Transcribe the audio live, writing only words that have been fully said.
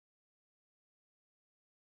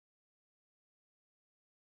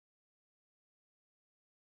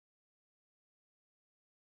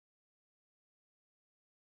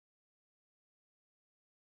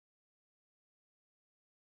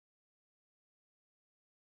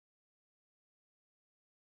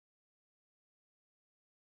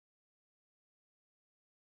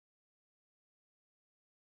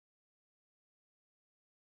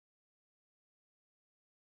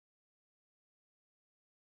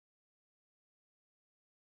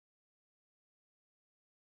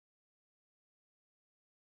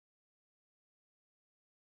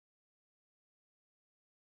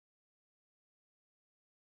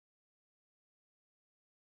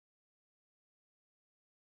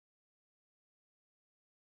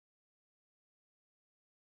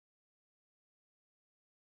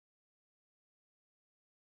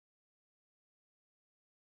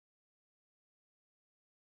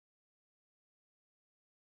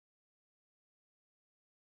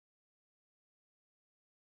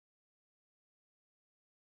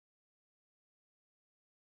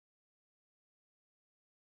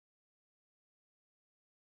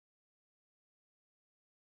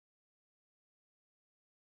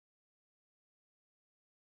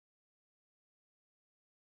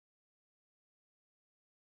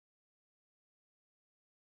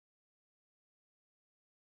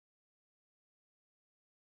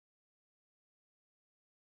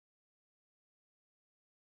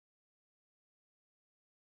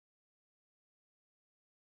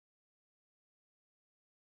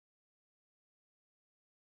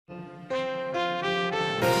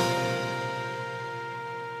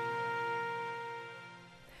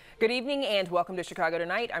Good evening and welcome to Chicago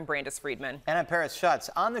Tonight. I'm Brandis Friedman. And I'm Paris Schutz.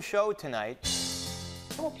 On the show tonight,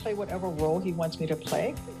 I will play whatever role he wants me to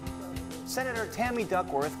play. Senator Tammy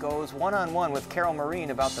Duckworth goes one-on-one with Carol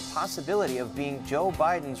Maureen about the possibility of being Joe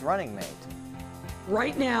Biden's running mate.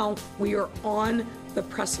 Right now, we are on the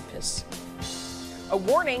precipice. A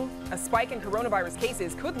warning, a spike in coronavirus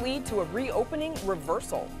cases could lead to a reopening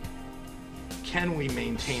reversal. Can we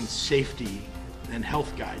maintain safety and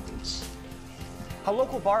health guidance? How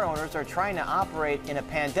local bar owners are trying to operate in a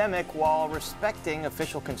pandemic while respecting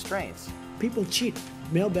official constraints. People cheat.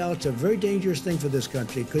 Mail ballots are a very dangerous thing for this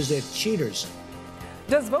country because they're cheaters.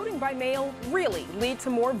 Does voting by mail really lead to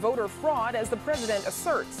more voter fraud, as the president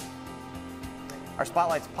asserts? Our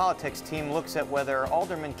Spotlight's politics team looks at whether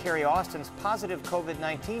Alderman Carrie Austin's positive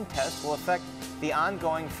COVID-19 test will affect the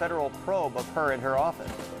ongoing federal probe of her and her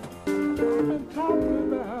office.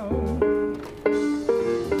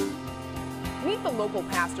 Meet the local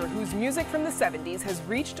pastor whose music from the 70s has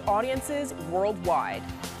reached audiences worldwide.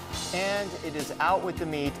 And it is out with the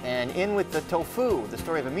meat and in with the tofu, the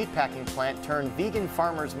story of a meatpacking plant turned vegan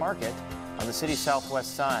farmers market on the city's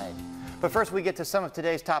southwest side. But first, we get to some of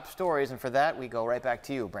today's top stories, and for that, we go right back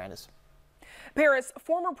to you, Brandis. Paris,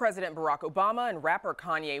 former President Barack Obama and rapper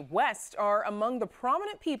Kanye West are among the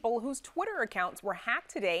prominent people whose Twitter accounts were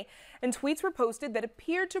hacked today, and tweets were posted that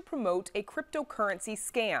appeared to promote a cryptocurrency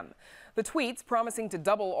scam. The tweets, promising to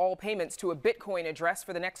double all payments to a Bitcoin address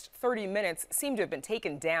for the next 30 minutes, seem to have been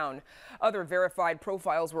taken down. Other verified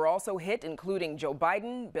profiles were also hit, including Joe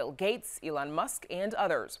Biden, Bill Gates, Elon Musk, and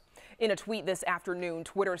others. In a tweet this afternoon,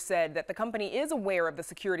 Twitter said that the company is aware of the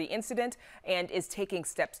security incident and is taking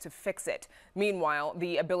steps to fix it. Meanwhile,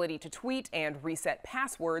 the ability to tweet and reset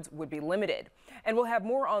passwords would be limited. And we'll have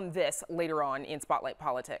more on this later on in Spotlight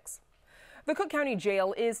Politics. The Cook County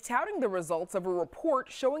Jail is touting the results of a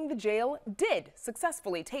report showing the jail did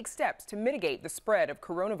successfully take steps to mitigate the spread of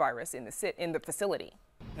coronavirus in the facility.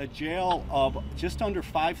 A jail of just under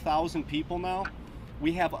 5,000 people now,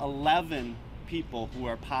 we have 11 people who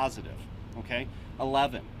are positive, okay?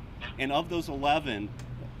 11. And of those 11,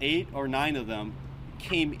 8 or 9 of them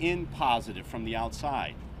came in positive from the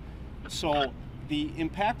outside. So the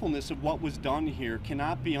impactfulness of what was done here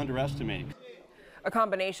cannot be underestimated. A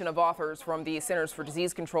combination of authors from the Centers for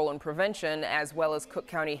Disease Control and Prevention, as well as Cook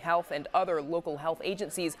County Health and other local health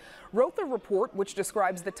agencies, wrote the report, which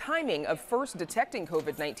describes the timing of first detecting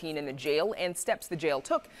COVID-19 in the jail and steps the jail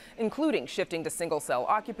took, including shifting to single-cell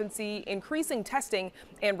occupancy, increasing testing,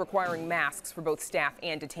 and requiring masks for both staff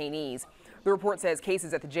and detainees. The report says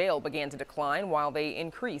cases at the jail began to decline while they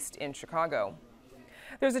increased in Chicago.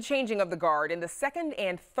 There's a changing of the guard in the second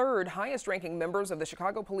and third highest ranking members of the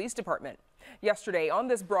Chicago Police Department. Yesterday on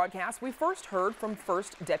this broadcast, we first heard from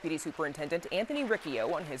First Deputy Superintendent Anthony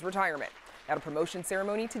Riccio on his retirement. At a promotion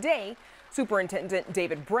ceremony today, Superintendent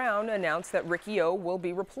David Brown announced that Riccio will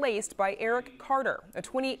be replaced by Eric Carter, a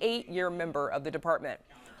 28-year member of the department.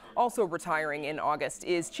 Also retiring in August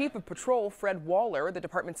is Chief of Patrol Fred Waller, the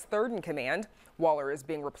department's third in command. Waller is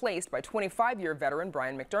being replaced by 25-year veteran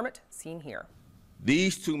Brian McDermott, seen here.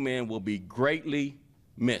 These two men will be greatly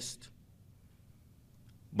missed.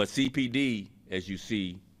 But CPD, as you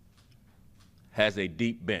see, has a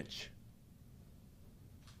deep bench.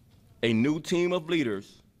 A new team of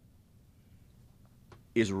leaders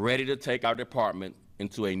is ready to take our department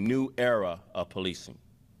into a new era of policing.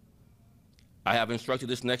 I have instructed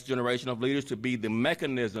this next generation of leaders to be the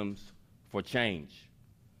mechanisms for change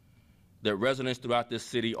that residents throughout this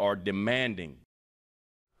city are demanding.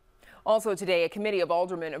 Also today, a committee of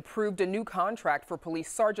aldermen approved a new contract for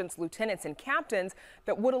police sergeants, lieutenants, and captains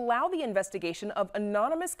that would allow the investigation of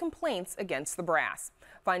anonymous complaints against the brass.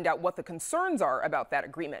 Find out what the concerns are about that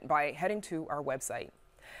agreement by heading to our website.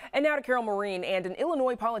 And now to Carol Maureen and an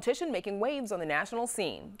Illinois politician making waves on the national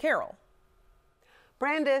scene. Carol.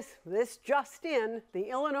 Brandis, this just in, the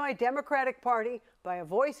Illinois Democratic Party, by a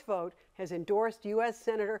voice vote, has endorsed U.S.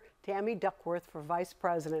 Senator Tammy Duckworth for vice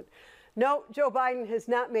president. No, Joe Biden has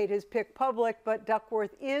not made his pick public, but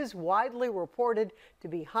Duckworth is widely reported to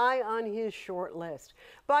be high on his short list.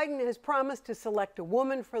 Biden has promised to select a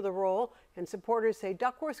woman for the role, and supporters say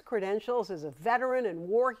Duckworth's credentials as a veteran and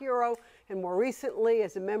war hero, and more recently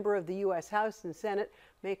as a member of the U.S. House and Senate,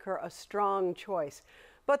 make her a strong choice.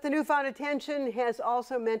 But the newfound attention has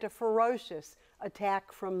also meant a ferocious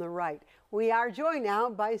attack from the right. We are joined now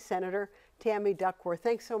by Senator Tammy Duckworth.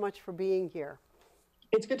 Thanks so much for being here.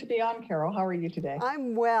 It's good to be on, Carol. How are you today?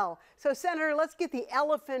 I'm well. So, Senator, let's get the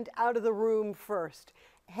elephant out of the room first.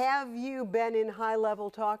 Have you been in high-level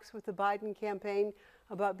talks with the Biden campaign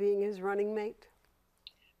about being his running mate?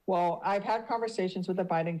 Well, I've had conversations with the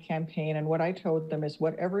Biden campaign, and what I told them is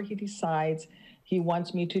whatever he decides he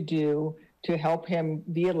wants me to do to help him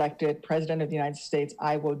be elected president of the United States,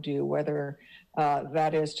 I will do. Whether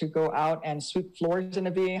that is to go out and sweep floors in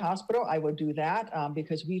a VA hospital, I will do that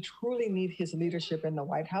because we truly need his leadership in the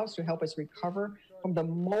White House to help us recover from the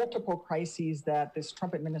multiple crises that this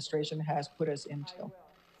Trump administration has put us into.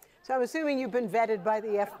 So I'm assuming you've been vetted by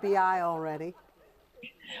the FBI already.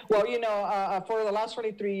 Well, you know, for the last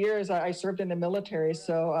 23 years, I served in the military,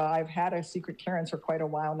 so I've had a secret clearance for quite a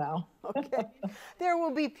while now. Okay. There will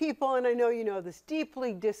be people, and I know you know this,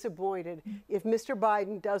 deeply disappointed if Mr.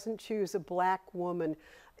 Biden doesn't choose a black woman.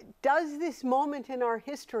 Does this moment in our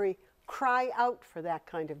history cry out for that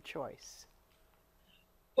kind of choice?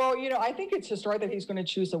 Well, you know, I think it's historic that he's going to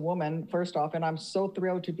choose a woman, first off, and I'm so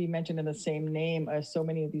thrilled to be mentioned in the same name as so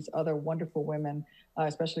many of these other wonderful women,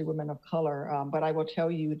 especially women of color. But I will tell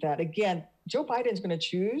you that, again, Joe Biden's going to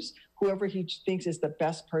choose whoever he thinks is the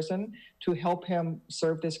best person to help him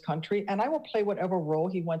serve this country. And I will play whatever role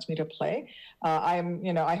he wants me to play. I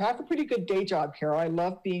have a pretty good day job, Carol. I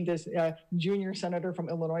love being this junior senator from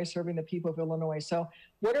Illinois, serving the people of Illinois. So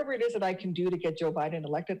whatever it is that I can do to get Joe Biden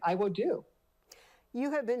elected, I will do. You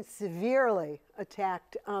have been severely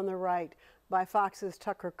attacked on the right by Fox's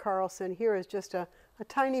Tucker Carlson. Here is just a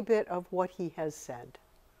tiny bit of what he has said.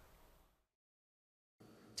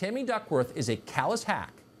 Tammy Duckworth is a callous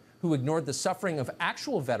hack who ignored the suffering of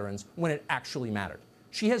actual veterans when it actually mattered.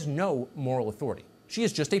 She has no moral authority. She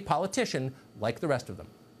is just a politician like the rest of them.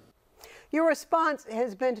 Your response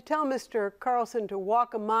has been to tell Mr. Carlson to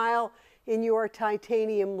walk a mile in your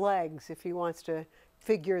titanium legs if he wants to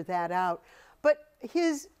figure that out. But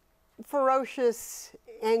his ferocious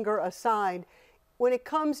anger aside, when it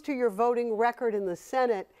comes to your voting record in the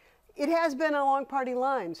Senate, it has been along party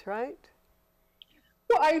lines, right?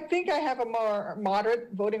 Well, I think I have a more moderate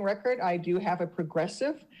voting record. I do have a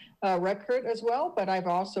progressive record as well, but I've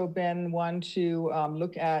also been one to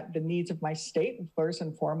look at the needs of my state first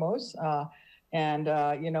and foremost.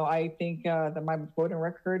 I think that my voting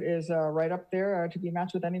record is right up there to be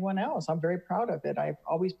matched with anyone else. I'm very proud of it. I've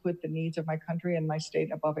always put the needs of my country and my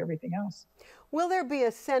state above everything else. Will there be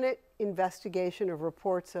a Senate investigation of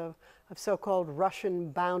reports of so-called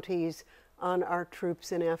Russian bounties on our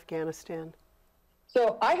troops in Afghanistan?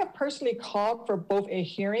 So I have personally called for both a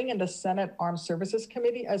hearing in the Senate Armed Services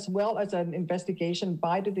Committee as well as an investigation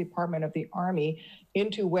by the Department of the Army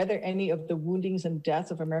into whether any of the woundings and deaths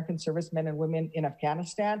of American servicemen and women in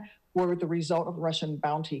Afghanistan were the result of Russian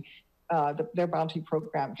bounty, their bounty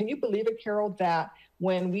program. Can you believe it, Carol, that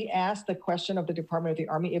when we asked the question of the Department of the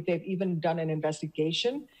Army if they've even done an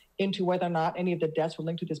investigation into whether or not any of the deaths were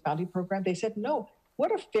linked to this bounty program, they said no.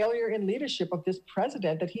 What a failure in leadership of this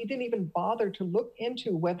president that he didn't even bother to look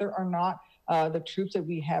into whether or not the troops that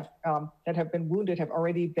we have that have been wounded have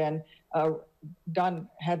already been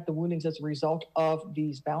had the woundings as a result of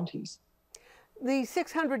these bounties. The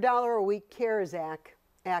 $600 a week CARES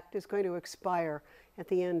Act is going to expire at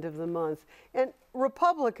the end of the month. And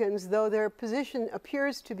Republicans, though their position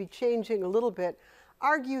appears to be changing a little bit,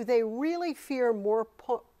 argue they really fear more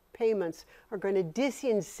payments are going to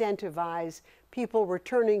disincentivize people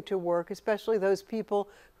returning to work, especially those people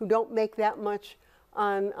who don't make that much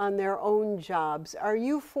on their own jobs. Are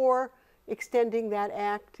you for extending that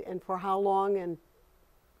act, and for how long? And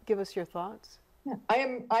give us your thoughts. Yeah,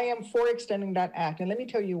 I am for extending that act. And let me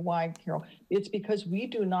tell you why, Carol. It's because we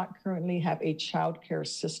do not currently have a child care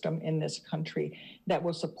system in this country that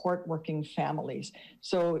will support working families.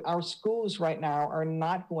 So our schools right now are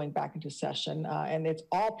not going back into session, and it's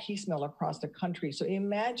all piecemeal across the country. So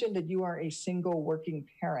imagine that you are a single working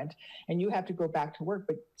parent and you have to go back to work,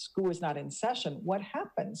 but school is not in session. What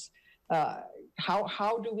happens?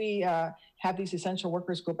 How do we have these essential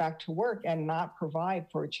workers go back to work and not provide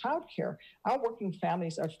for childcare? Our working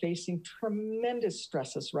families are facing tremendous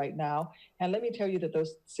stresses right now. And let me tell you that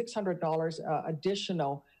those $600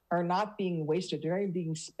 additional are not being wasted. They're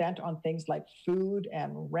being spent on things like food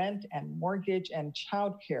and rent and mortgage and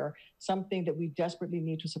childcare, something that we desperately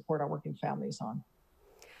need to support our working families on.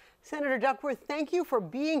 Senator Duckworth, thank you for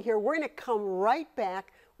being here. We're going to come right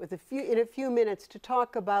back in a few minutes to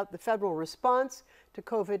talk about the federal response to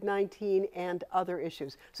COVID-19 and other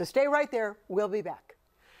issues. So stay right there. We'll be back.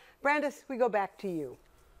 Brandis, we go back to you.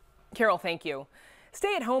 Carol, thank you.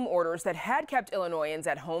 Stay-at-home orders that had kept Illinoisans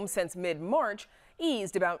at home since mid-March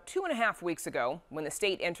eased about 2.5 weeks ago when the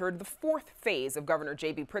state entered the fourth phase of Governor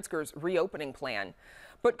J.B. Pritzker's reopening plan.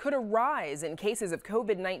 But could a rise in cases of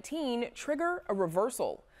COVID-19 trigger a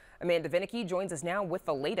reversal? Amanda Vinicky joins us now with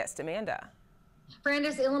the latest. Amanda.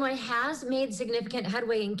 Brandis, Illinois has made significant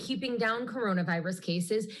headway in keeping down coronavirus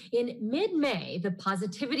cases. In mid-May, the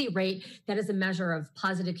positivity rate, that is a measure of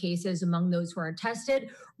positive cases among those who are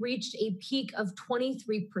tested, reached a peak of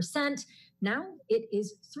 23%. Now it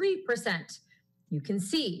is 3%. You can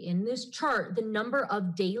see in this chart the number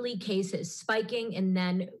of daily cases spiking and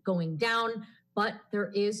then going down, but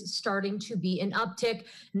there is starting to be an uptick.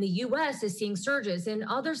 And the U.S. is seeing surges in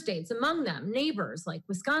other states, among them neighbors like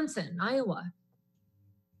Wisconsin, Iowa.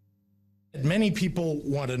 Many people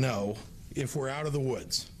want to know if we're out of the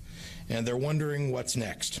woods, and they're wondering what's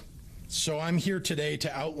next. So I'm here today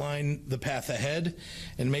to outline the path ahead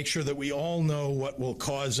and make sure that we all know what will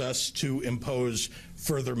cause us to impose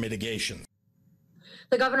further mitigation.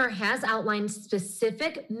 The governor has outlined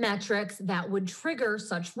specific metrics that would trigger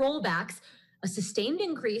such rollbacks: a sustained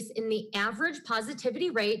increase in the average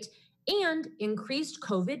positivity rate and increased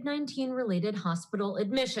COVID-19 related hospital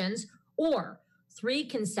admissions, or 3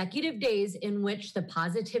 consecutive days in which the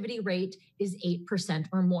positivity rate is 8%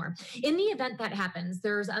 or more. In the event that happens,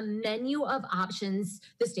 there's a menu of options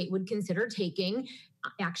the state would consider taking,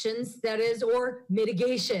 actions, that is, or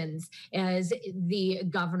mitigations, as the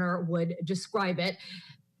governor would describe it.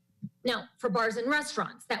 Now, for bars and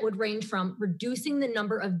restaurants, that would range from reducing the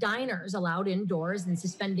number of diners allowed indoors and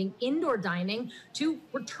suspending indoor dining to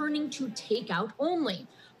returning to takeout only.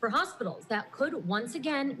 For hospitals, that could once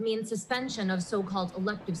again mean suspension of so-called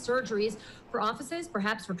elective surgeries. For offices,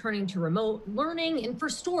 perhaps returning to remote learning. And for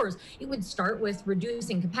stores, it would start with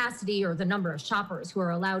reducing capacity or the number of shoppers who are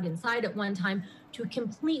allowed inside at one time, to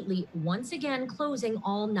completely, once again, closing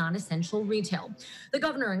all non-essential retail. The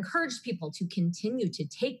governor encouraged people to continue to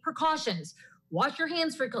take precautions, wash your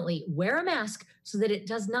hands frequently, wear a mask so that it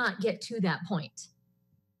does not get to that point.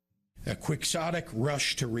 A quixotic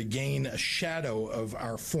rush to regain a shadow of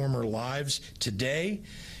our former lives today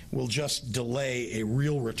will just delay a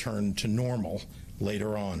real return to normal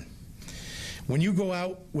later on. When you go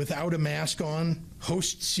out without a mask on,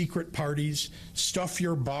 host secret parties, stuff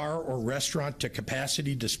your bar or restaurant to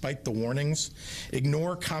capacity despite the warnings,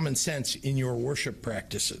 ignore common sense in your worship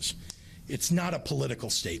practices, it's not a political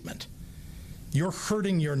statement. You're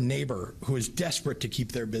hurting your neighbor who is desperate to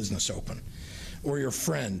keep their business open, or your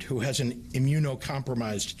friend who has an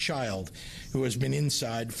immunocompromised child who has been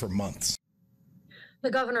inside for months. The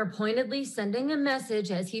governor pointedly sending a message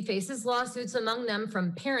as he faces lawsuits, among them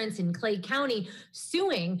from parents in Clay County,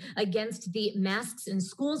 suing against the masks in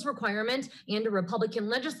schools requirement, and a Republican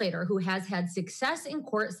legislator who has had success in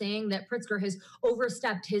court saying that Pritzker has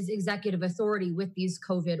overstepped his executive authority with these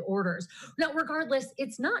COVID orders. Now, regardless,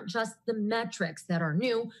 it's not just the metrics that are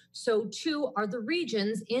new, so too are the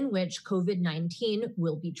regions in which COVID-19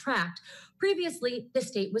 will be tracked. Previously, the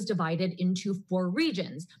state was divided into 4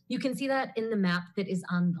 regions. You can see that in the map that is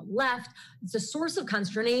on the left. It's a source of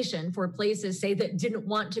consternation for places, say, that didn't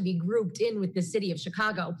want to be grouped in with the city of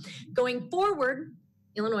Chicago. Going forward,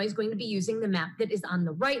 Illinois is going to be using the map that is on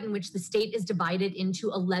the right, in which the state is divided into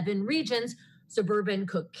 11 regions. Suburban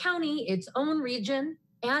Cook County, its own region,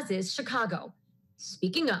 as is Chicago.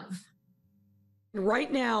 Speaking of.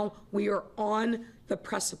 Right now, we are on the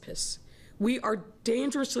precipice. We are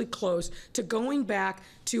dangerously close to going back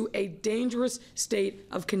to a dangerous state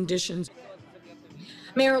of conditions.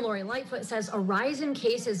 Mayor Lori Lightfoot says a rise in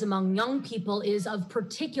cases among young people is of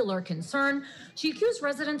particular concern. She accused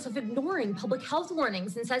residents of ignoring public health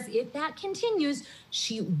warnings and says if that continues,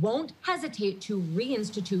 she won't hesitate to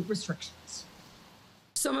reinstitute restrictions.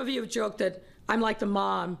 Some of you have joked that I'm like the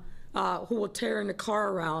mom who will tear the car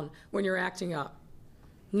around when you're acting up.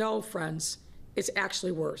 No, friends, it's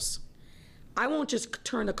actually worse. I won't just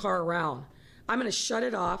turn the car around. I'm going to shut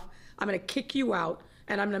it off, I'm going to kick you out,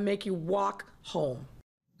 and I'm going to make you walk home.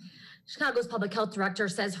 Chicago's public health director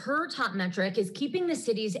says her top metric is keeping the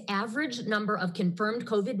city's average number of confirmed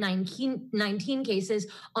COVID-19 cases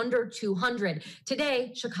under 200.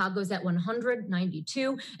 Today, Chicago's at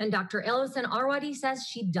 192, and Dr. Allison Arwady says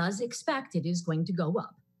she does expect it is going to go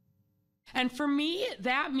up. And for me,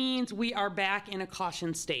 that means we are back in a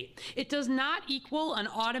caution state. It does not equal an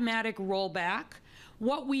automatic rollback.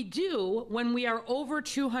 What we do when we are over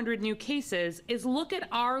 200 new cases is look at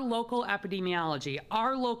our local epidemiology,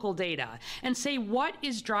 our local data, and say what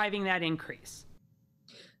is driving that increase.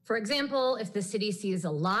 For example, if the city sees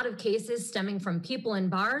a lot of cases stemming from people in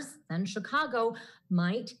bars, then Chicago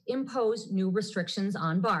might impose new restrictions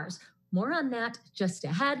on bars. More on that just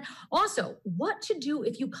ahead. Also, what to do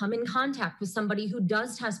if you come in contact with somebody who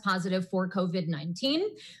does test positive for COVID-19. We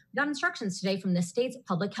got instructions today from the state's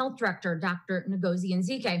public health director, Dr. Ngozi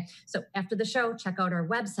Nzike. So after the show, check out our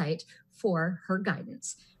website for her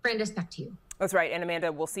guidance. Brandis, back to you. That's right. And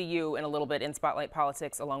Amanda, we'll see you in a little bit in Spotlight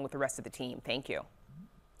Politics along with the rest of the team. Thank you.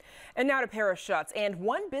 And now to Paris shuts and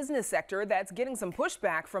one business sector that's getting some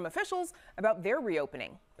pushback from officials about their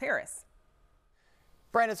reopening. Paris.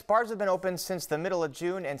 Brandon's bars have been open since the middle of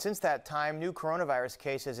June, and since that time, new coronavirus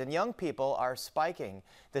cases in young people are spiking.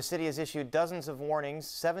 The city has issued dozens of warnings,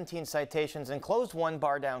 17 citations, and closed one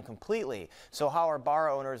bar down completely. So how are bar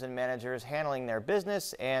owners and managers handling their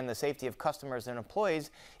business and the safety of customers and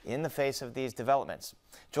employees in the face of these developments?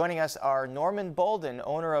 Joining us are Norman Bolden,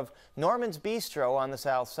 owner of Norman's Bistro on the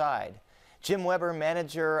South Side, Jim Weber,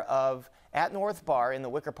 manager of At North Bar in the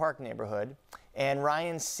Wicker Park neighborhood, and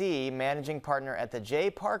Ryan C., managing partner at the J.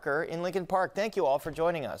 Parker in Lincoln Park. Thank you all for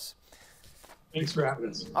joining us. Thanks for having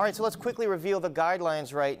us. All right, so let's quickly reveal the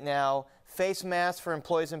guidelines right now. Face masks for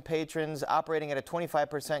employees and patrons, operating at a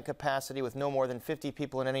 25% capacity with no more than 50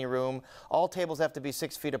 people in any room. All tables have to be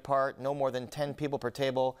 6 feet apart, no more than 10 people per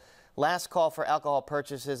table. Last call for alcohol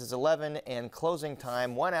purchases is 11, and closing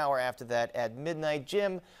time 1 hour after that at midnight.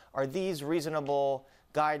 Jim, are these reasonable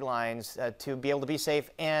guidelines to be able to be safe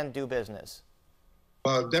and do business?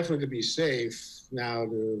 Well, definitely to be safe. Now,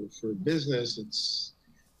 for business,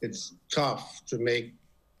 it's tough to make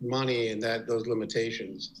money and those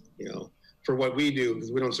limitations. For what we do,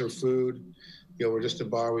 because we don't serve food. We're just a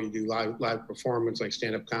bar where you do live performance, like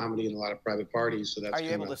stand-up comedy and a lot of private parties. So that's. Are you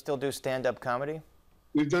able to still do stand-up comedy?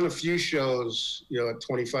 We've done a few shows, at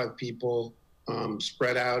 25 people,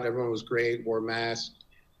 spread out. Everyone was great, wore masks,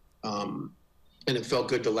 and it felt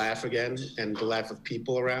good to laugh again and to laugh with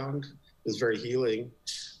people around. Is very healing,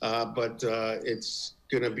 but it's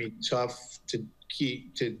going to be tough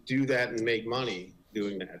to do that and make money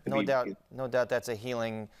doing that. No doubt that's a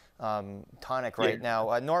healing tonic right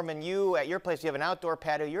now. Norman, you at your place, you have an outdoor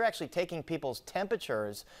patio. You're actually taking people's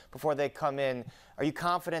temperatures before they come in. Are you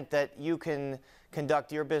confident that you can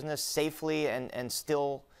conduct your business safely and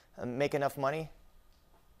still make enough money?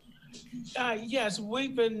 Yes,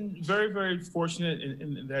 we've been very, very fortunate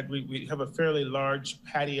in that we have a fairly large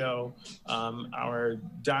patio. Our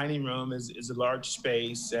dining room is a large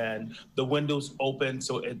space, and the windows open,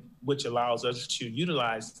 which allows us to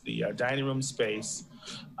utilize the dining room space.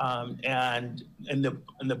 And in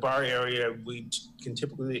the bar area, we can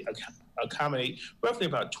typically accommodate roughly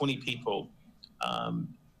about 20 people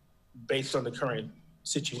based on the current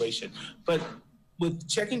situation. But with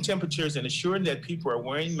checking temperatures and assuring that people are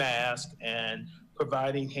wearing masks and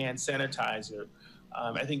providing hand sanitizer,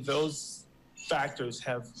 I think those factors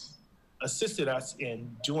have assisted us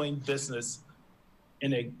in doing business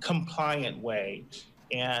in a compliant way,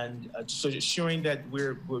 and so assuring that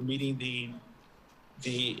we're meeting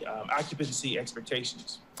the occupancy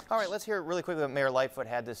expectations. All right, let's hear really quickly what Mayor Lightfoot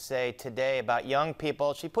had to say today about young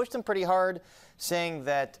people. She pushed them pretty hard, saying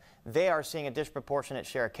that they are seeing a disproportionate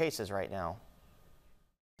share of cases right now.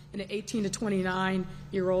 In an 18 to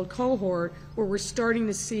 29-year-old cohort where we're starting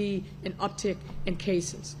to see an uptick in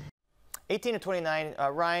cases. 18 to 29,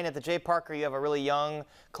 Ryan, at the J. Parker, you have a really young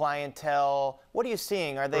clientele. What are you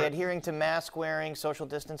seeing? Are they adhering to mask wearing, social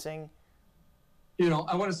distancing?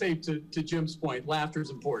 I want to say to Jim's point, laughter is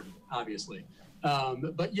important, obviously.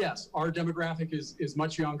 But yes, our demographic is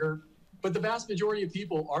much younger, but the vast majority of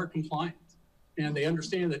people are compliant, and they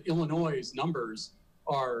understand that Illinois' numbers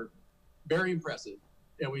are very impressive.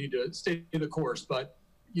 And we need to stay the course, but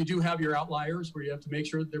you do have your outliers where you have to make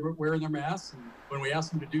sure they're wearing their masks, and when we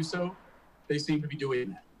ask them to do so, they seem to be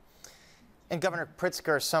doing that. And Governor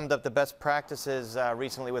Pritzker summed up the best practices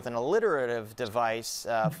recently with an alliterative device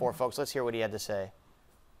for folks. Let's hear what he had to say.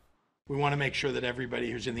 We want to make sure that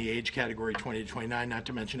everybody who's in the age category 20 to 29, not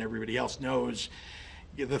to mention everybody else, knows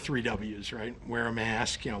the 3 W's, right? Wear a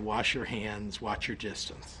mask, wash your hands, watch your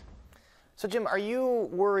distance. So, Jim, are you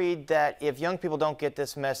worried that if young people don't get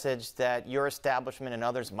this message that your establishment and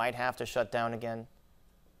others might have to shut down again?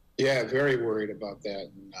 Yeah, very worried about that.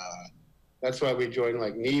 And, that's why we joined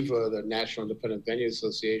NEVA, the National Independent Venue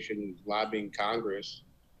Association, lobbying Congress.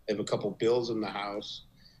 They have a couple bills in the House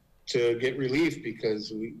to get relief, because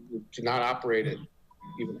to not operate at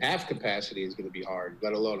even half capacity is going to be hard,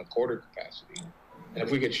 let alone a quarter capacity. And if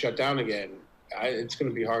we get shut down again, it's going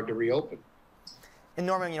to be hard to reopen. And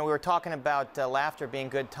Norman, we were talking about laughter being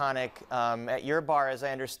good tonic. At your bar, as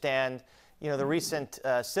I understand, the recent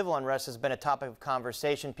civil unrest has been a topic of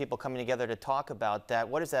conversation, people coming together to talk about that.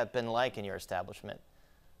 What has that been like in your establishment?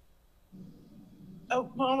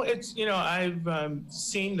 Well, it's, I've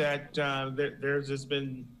seen that there's just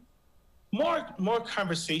been more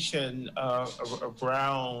conversation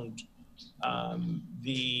around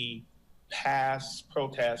the past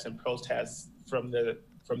protests and protests from the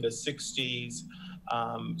 60s.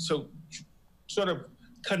 So sort of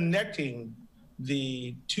connecting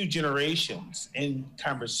the two generations in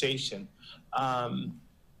conversation,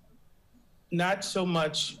 not so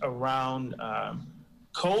much around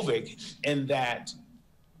COVID, in that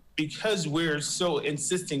because we're so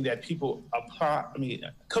insisting that people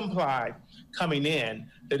comply coming in,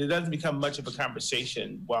 that it doesn't become much of a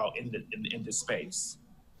conversation while in the space.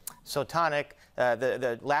 So tonic,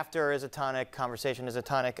 the laughter is a tonic, conversation is a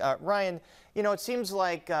tonic. Ryan, you know, it seems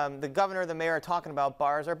like the governor, the mayor are talking about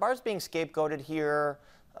bars. Are bars being scapegoated here,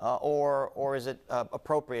 or is it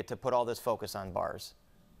appropriate to put all this focus on bars?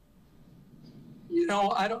 You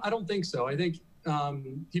know, I don't think so. I think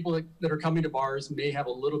people that are coming to bars may have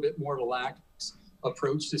a little bit more of a lax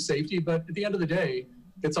approach to safety, but at the end of the day,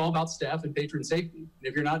 it's all about staff and patron safety. And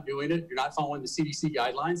if you're not doing it, you're not following the CDC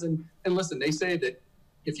guidelines. And listen, they say that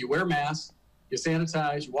if you wear masks, you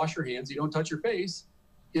sanitize, you wash your hands, you don't touch your face,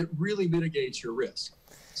 it really mitigates your risk.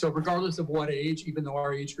 So regardless of what age, even though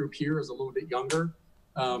our age group here is a little bit younger,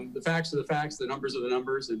 the facts are the facts, the numbers are the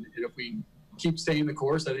numbers, and if we keep staying the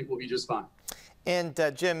course, I think we'll be just fine. And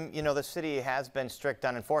Jim, you know, the city has been strict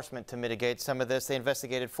on enforcement to mitigate some of this. They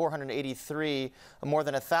investigated 483, more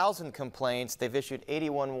than 1,000 complaints. They've issued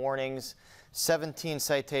 81 warnings, 17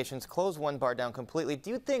 citations, closed one bar down completely. Do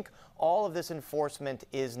you think all of this enforcement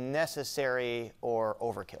is necessary or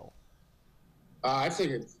overkill? I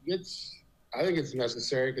think it's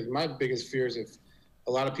necessary, because my biggest fear is if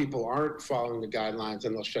a lot of people aren't following the guidelines,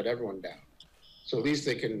 then they'll shut everyone down. So at least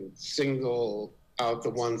they can single out the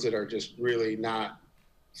ones that are just really not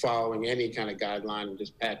following any kind of guideline and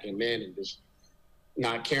just packing them in and just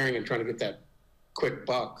not caring and trying to get that quick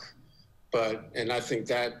buck. But I think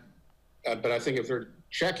if they're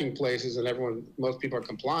checking places and most people are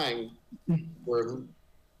complying, we're a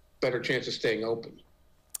better chance of staying open.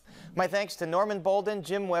 My thanks to Norman Bolden,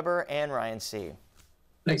 Jim Weber, and Ryan C.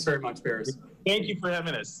 Thanks very much, Paris. Thank you for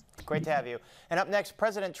having us. Great to have you. And up next,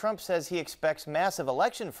 President Trump says he expects massive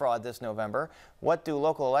election fraud this November. What do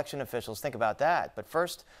local election officials think about that? But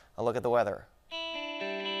first, a look at the weather.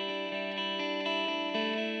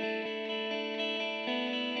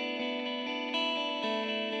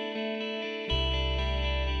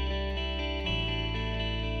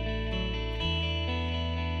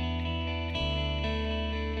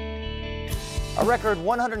 A record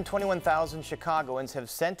 121,000 Chicagoans have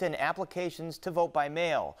sent in applications to vote by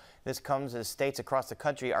mail. This comes as states across the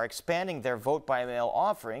country are expanding their vote by mail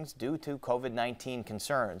offerings due to COVID-19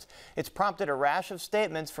 concerns. It's prompted a rash of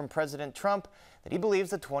statements from President Trump that he believes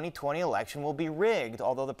the 2020 election will be rigged,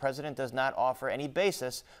 although the president does not offer any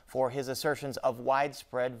basis for his assertions of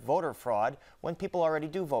widespread voter fraud when people already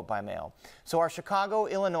do vote by mail. So are Chicago,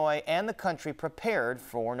 Illinois, and the country prepared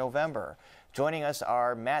for November? Joining us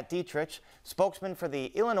are Matt Dietrich, spokesman for the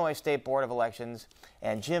Illinois State Board of Elections,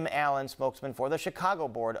 and Jim Allen, spokesman for the Chicago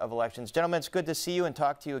Board of Elections. Gentlemen, it's good to see you and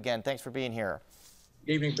talk to you again. Thanks for being here.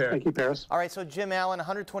 Good evening, Paris. Thank you, Paris. All right, so Jim Allen,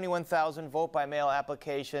 121,000 vote-by-mail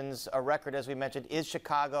applications, a record, as we mentioned. Is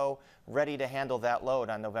Chicago ready to handle that load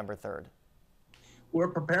on November 3rd? We're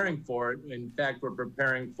preparing for it. In fact, we're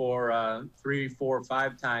preparing for 3, 4,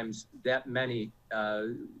 5 times that many.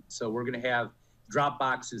 So we're going to have drop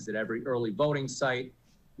boxes at every early voting site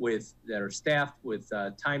that are staffed with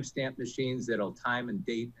timestamp machines that'll time and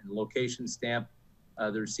date and location stamp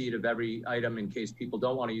the receipt of every item in case people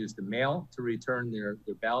don't want to use the mail to return their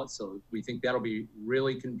ballots. So we think that'll be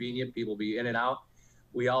really convenient. People will be in and out.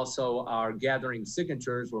 We also are gathering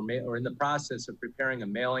signatures. We're in the process of preparing a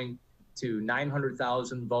mailing to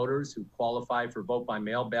 900,000 voters who qualify for vote by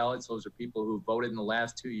mail ballots. Those are people who voted in the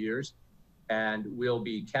last 2 years. And we'll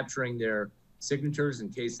be capturing their signatures in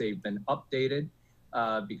case they've been updated,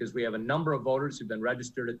 because we have a number of voters who've been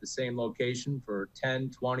registered at the same location for 10,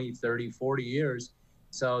 20, 30, 40 years.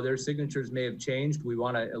 So their signatures may have changed. We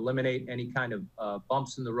want to eliminate any kind of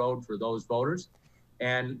bumps in the road for those voters.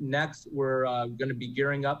 And next, we're going to be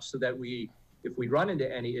gearing up so that if we run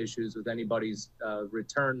into any issues with anybody's ballot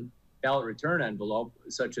return envelope,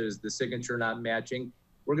 such as the signature not matching,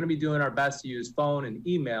 we're going to be doing our best to use phone and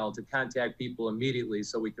email to contact people immediately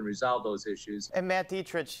so we can resolve those issues. And Matt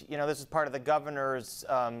Dietrich, you know, this is part of the governor's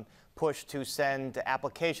push to send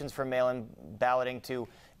applications for mail-in balloting to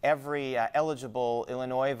every eligible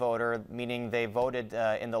Illinois voter, meaning they voted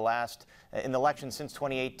in the election since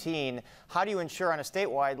 2018. How do you ensure on a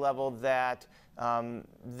statewide level that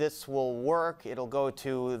this will work? It'll go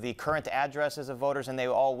to the current addresses of voters and they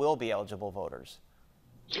all will be eligible voters.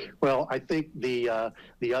 Well, I think the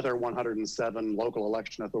other 107 local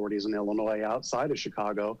election authorities in Illinois outside of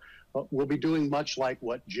Chicago will be doing much like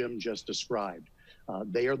what Jim just described.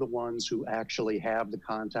 They are the ones who actually have the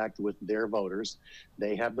contact with their voters.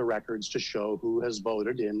 They have the records to show who has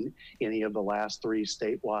voted in any of the last 3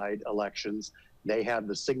 statewide elections. They have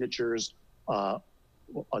the signatures for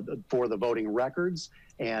the voting records,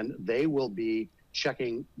 and they will be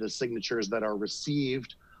checking the signatures that are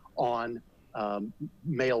received on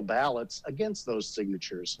mail ballots against those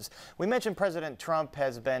signatures. We mentioned President Trump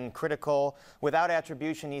has been critical. Without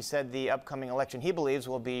attribution, he said the upcoming election he believes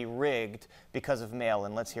will be rigged because of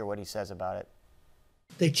mail-in. Let's hear what he says about it.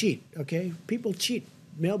 They cheat, okay? People cheat.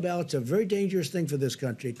 Mail ballots are a very dangerous thing for this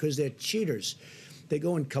country because they're cheaters. They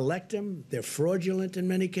go and collect them. They're fraudulent in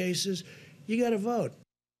many cases. You got to vote.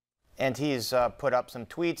 And he's put up some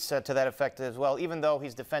tweets to that effect as well, even though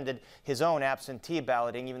he's defended his own absentee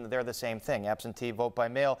balloting, even though they're the same thing, absentee vote by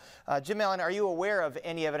mail. Jim Allen, are you aware of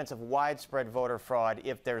any evidence of widespread voter fraud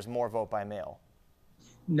if there's more vote by mail?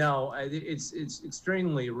 No, it's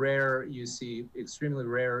extremely rare. You see extremely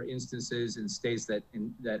rare instances in states that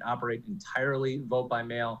operate entirely vote by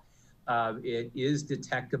mail. It is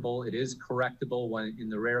detectable. It is correctable when, in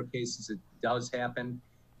the rare cases, it does happen.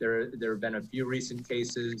 There have been a few recent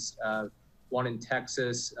cases, one in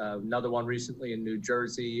Texas, another one recently in New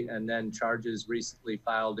Jersey, and then charges recently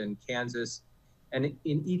filed in Kansas. And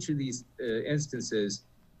in each of these instances,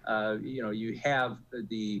 you have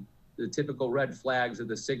the typical red flags of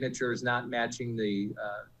the signatures not matching the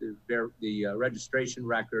registration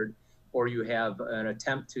record, or you have an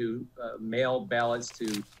attempt to mail ballots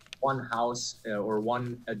to one house or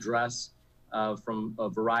one address from a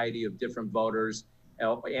variety of different voters.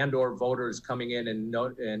 And or voters coming in and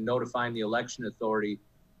notifying the election authority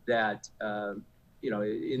that,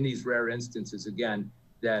 in these rare instances, again,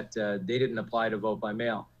 that they didn't apply to vote by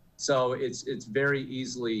mail. So it's very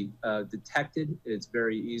easily detected. It's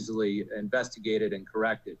very easily investigated and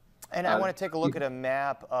corrected. And I want to take a look at a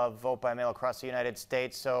map of vote by mail across the United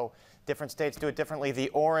States. So different states do it differently. The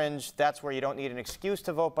orange, that's where you don't need an excuse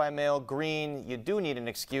to vote by mail. Green, you do need an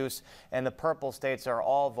excuse. And the purple states are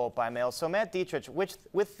all vote by mail. So Matt Dietrich,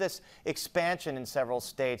 with this expansion in several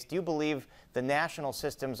states, do you believe the national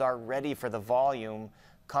systems are ready for the volume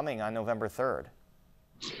coming on November 3rd?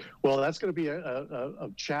 Well, that's going to be a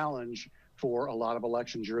challenge for a lot of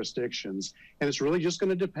election jurisdictions. And it's really just going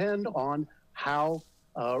to depend on how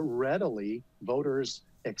readily voters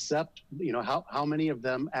accept, how many of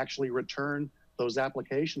them actually return those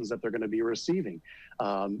applications that they're going to be receiving.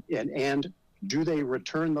 And do they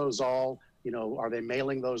return those all, are they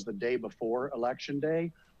mailing those the day before Election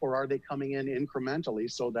Day, or are they coming in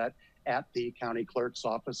incrementally so that at the county clerk's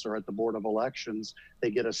office or at the Board of Elections,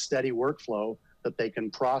 they get a steady workflow that they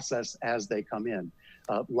can process as they come in?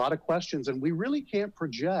 A lot of questions, and we really can't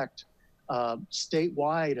project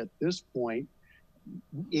statewide at this point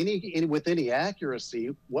with any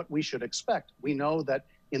accuracy what we should expect. We know that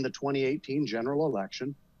in the 2018 general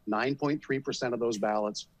election, 9.3% of those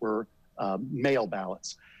ballots were mail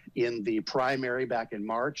ballots. In the primary back in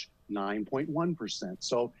March, 9.1%.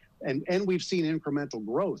 So, and we've seen incremental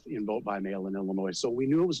growth in vote by mail in Illinois. So we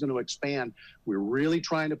knew it was going to expand. We're really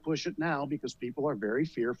trying to push it now because people are very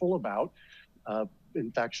fearful about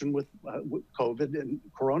infection with COVID and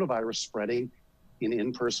coronavirus spreading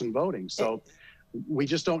in-person voting. So we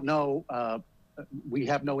just don't know. We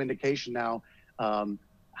have no indication now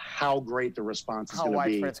how great the response is going to be. How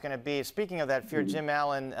widespread it's going to be. Speaking of that fear, Jim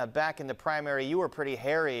Allen, back in the primary, you were pretty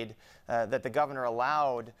harried that the governor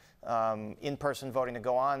allowed in-person voting to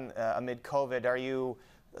go on amid COVID. Are you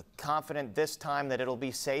confident this time that it'll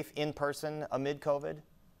be safe in person amid COVID?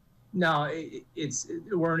 No,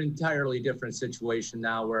 we're in an entirely different situation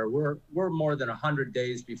now, where we're more than 100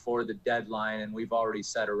 days before the deadline, and we've already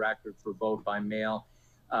set a record for vote by mail.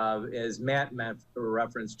 As Matt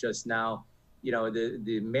referenced just now,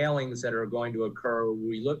 the mailings that are going to occur,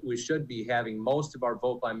 we should be having most of our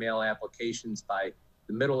vote by mail applications by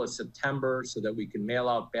the middle of September, so that we can mail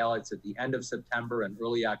out ballots at the end of September and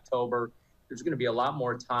early October. There's going to be a lot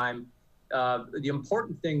more time. The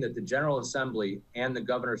important thing that the General Assembly and the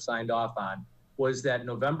governor signed off on was that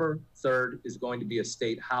November 3rd is going to be a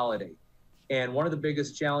state holiday. And one of the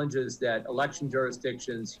biggest challenges that election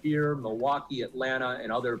jurisdictions here, Milwaukee, Atlanta,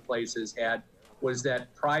 and other places had was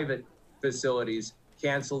that private facilities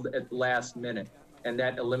canceled at the last minute, and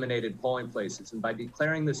that eliminated polling places. And by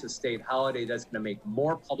declaring this a state holiday, that's going to make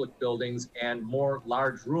more public buildings and more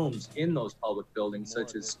large rooms in those public buildings,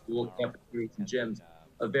 such as school cafeterias and gyms,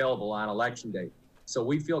 available on Election Day. So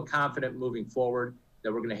we feel confident moving forward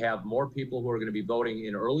that we're going to have more people who are going to be voting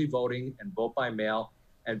in early voting and vote by mail,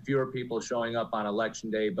 and fewer people showing up on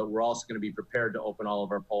Election Day, but we're also going to be prepared to open all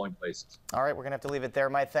of our polling places. All right, we're going to have to leave it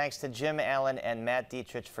there. My thanks to Jim Allen and Matt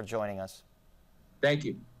Dietrich for joining us. Thank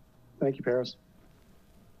you. Thank you, Paris.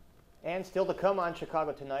 And still to come on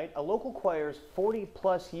Chicago Tonight, a local choir's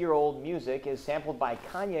 40-plus-year-old music is sampled by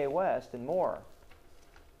Kanye West and more.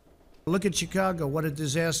 Look at Chicago, what a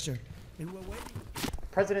disaster. And we're waiting.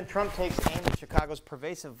 President Trump takes aim at Chicago's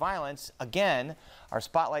pervasive violence. Again, our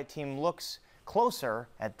Spotlight team looks closer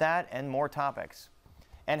at that and more topics.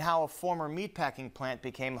 And how a former meatpacking plant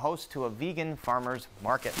became host to a vegan farmers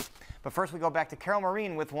market. But first we go back to Carol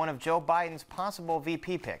Maureen with one of Joe Biden's possible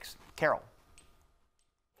VP picks. Carol.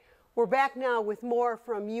 We're back now with more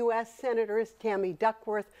from U.S. Senators Tammy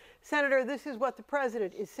Duckworth. Senator, this is what the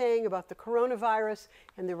president is saying about the coronavirus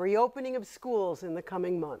and the reopening of schools in the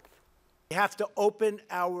coming month. We have to open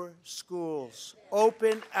our schools.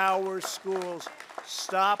 Open our schools.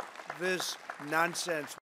 Stop this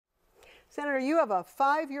nonsense. Senator, you have a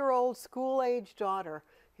 5-year-old school-age daughter.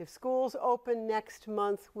 If schools open next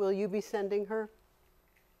month, will you be sending her?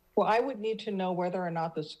 Well, I would need to know whether or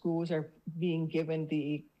not the schools are being given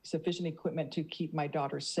the sufficient equipment to keep my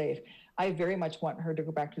daughter safe. I very much want her to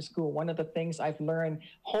go back to school. One of the things I've learned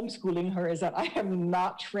homeschooling her is that I am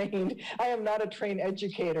not trained. I am not a trained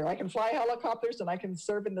educator. I can fly helicopters and I can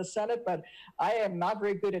serve in the Senate, but I am not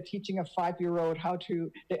very good at teaching a 5-year-old how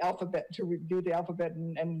to do the alphabet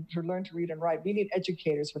and to learn to read and write. We need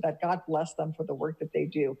educators for that. God bless them for the work that they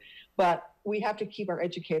do. But we have to keep our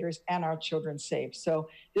educators and our children safe. So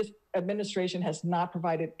this administration has not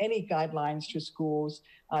provided any guidelines to schools.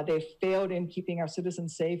 They've failed in keeping our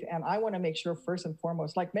citizens safe. And I want to make sure, first and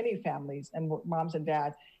foremost, like many families and moms and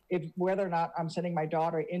dads, whether or not I'm sending my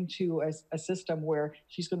daughter into a system where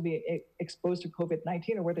she's going to be exposed to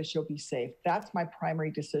COVID-19 or whether she'll be safe. That's my primary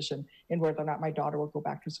decision in whether or not my daughter will go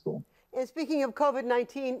back to school. And speaking of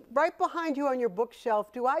COVID-19, right behind you on your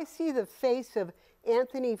bookshelf, do I see the face of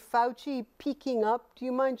Anthony Fauci peeking up? Do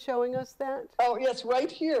you mind showing us that? Oh, yes,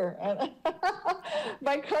 right here.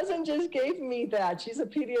 My cousin just gave me that. She's a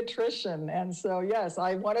pediatrician. And so, yes,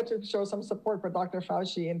 I wanted to show some support for Dr.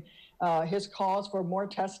 Fauci and his calls for more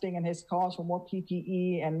testing and his calls for more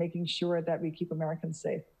PPE and making sure that we keep Americans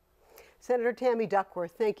safe. Senator Tammy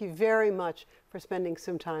Duckworth, thank you very much for spending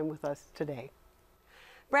some time with us today.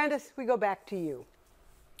 Brandis, we go back to you.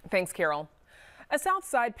 Thanks, Carol. A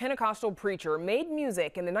Southside Pentecostal preacher made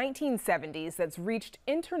music in the 1970s that's reached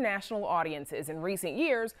international audiences in recent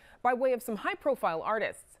years by way of some high-profile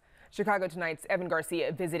artists. Chicago Tonight's Evan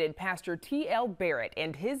Garcia visited Pastor T.L. Barrett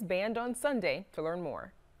and his band on Sunday to learn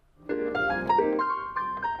more.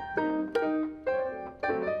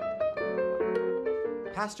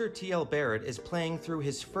 Pastor T.L. Barrett is playing through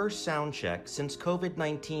his first sound check since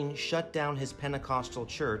COVID-19 shut down his Pentecostal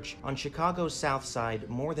church on Chicago's South Side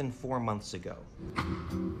more than 4 months ago.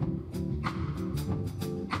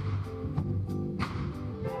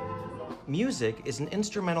 Music is an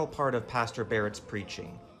instrumental part of Pastor Barrett's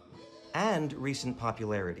preaching and recent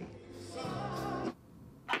popularity.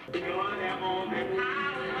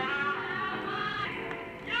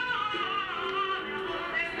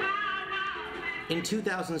 In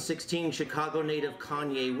 2016, Chicago native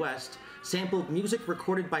Kanye West sampled music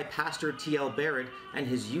recorded by Pastor T.L. Barrett and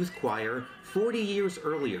his youth choir 40 years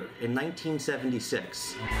earlier in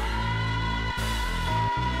 1976.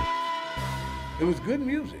 It was good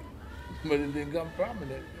music, but it didn't become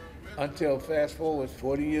prominent until fast forward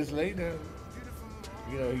 40 years later.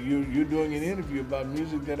 You know, you're doing an interview about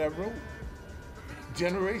music that I wrote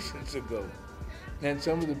generations ago. And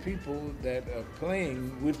some of the people that are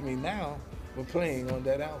playing with me now were playing on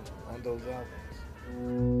that album, on those albums.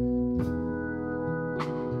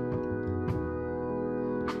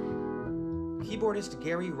 Keyboardist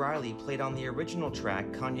Gary Riley played on the original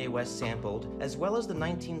track Kanye West sampled, as well as the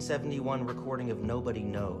 1971 recording of Nobody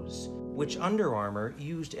Knows, which Under Armour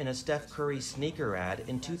used in a Steph Curry sneaker ad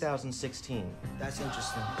in 2016. That's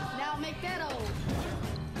interesting. Now make that old.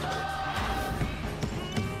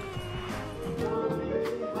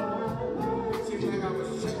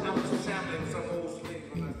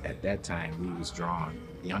 At that time, we was drawing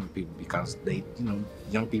young people because they,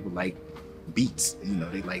 young people like beats,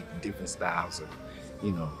 they like different styles of,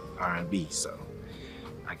 R&B. So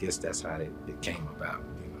I guess that's how it came about,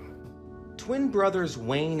 Twin brothers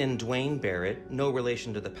Wayne and Dwayne Barrett, no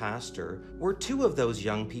relation to the pastor, were two of those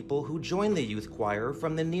young people who joined the youth choir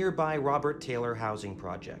from the nearby Robert Taylor housing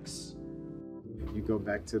projects. You go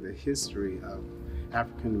back to the history of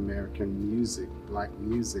African American music, black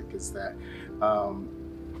music, is that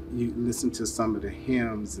you listen to some of the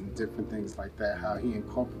hymns and different things like that, how he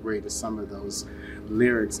incorporated some of those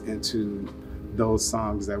lyrics into those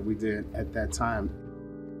songs that we did at that time.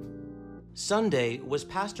 Sunday was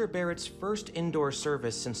Pastor Barrett's first indoor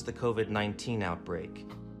service since the COVID-19 outbreak.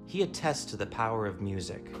 He attests to the power of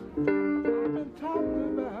music.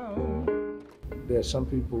 There are some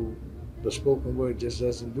people, the spoken word just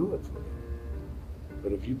doesn't do it for them.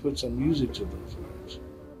 But if you put some music to those words,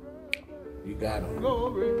 you got them.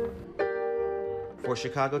 For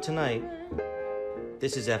Chicago Tonight,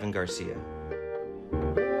 this is Evan Garcia.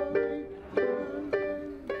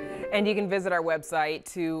 And you can visit our website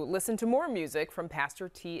to listen to more music from Pastor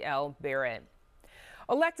T.L. Barrett.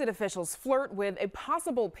 Elected officials flirt with a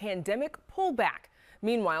possible pandemic pullback.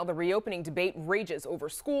 Meanwhile, the reopening debate rages over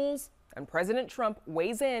schools, and President Trump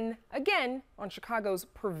weighs in again on Chicago's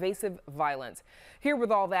pervasive violence. Here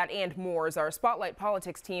with all that and more is our Spotlight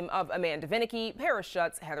Politics team of Amanda Vinicky, Paris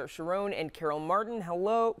Schutz, Heather Sharon, and Carol Martin.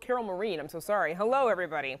 Hello, Carol Marine. I'm so sorry. Hello,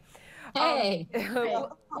 everybody. Hey.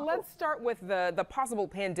 Let's start with the possible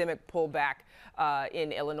pandemic pullback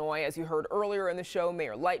in Illinois. As you heard earlier in the show,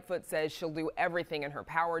 Mayor Lightfoot says she'll do everything in her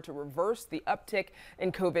power to reverse the uptick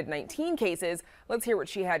in COVID-19 cases. Let's hear what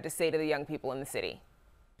she had to say to the young people in the city.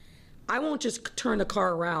 I won't just turn the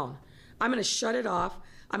car around. I'm going to shut it off.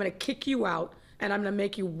 I'm going to kick you out, and I'm going to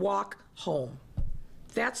make you walk home.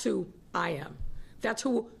 That's who I am. That's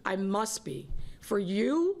who I must be for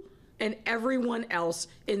you and everyone else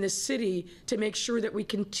in the city to make sure that we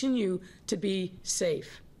continue to be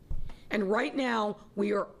safe. And right now,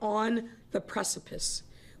 we are on the precipice.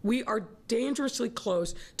 We are dangerously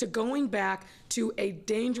close to going back to a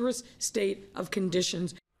dangerous state of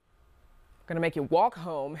conditions. Going to make you walk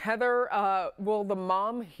home. Heather, will the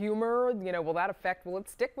mom humor, will that affect, will it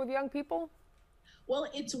stick with young people? Well,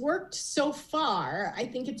 it's worked so far. I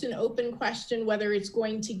think it's an open question whether it's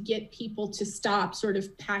going to get people to stop sort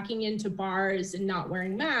of packing into bars and not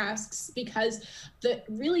wearing masks, because the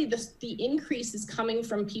increase is coming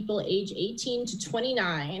from people age 18 to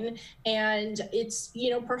 29. And it's,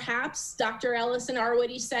 perhaps Dr. Ellison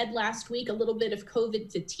already said last week, a little bit of COVID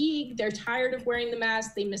fatigue. They're tired of wearing the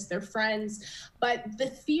mask. They miss their friends. But the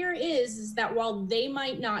fear is that while they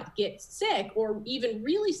might not get sick or even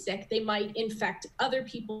really sick, they might infect other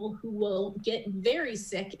people who will get very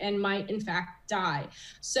sick and might in fact die.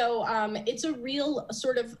 So it's a real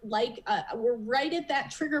sort of we're right at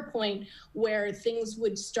that trigger point where things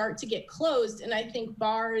would start to get closed. And I think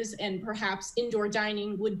bars and perhaps indoor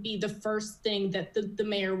dining would be the first thing that the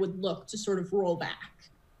mayor would look to sort of roll back.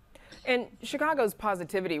 And Chicago's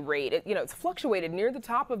positivity rate, it's fluctuated near the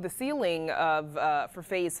top of the ceiling for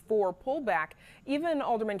phase 4 pullback. Even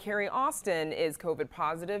Alderman Carrie Austin is COVID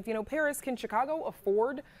positive. Paris, can Chicago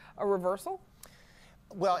afford a reversal?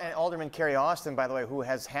 Well, and Alderman Carrie Austin, by the way, who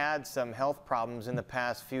has had some health problems in the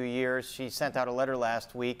past few years, she sent out a letter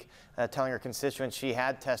last week telling her constituents she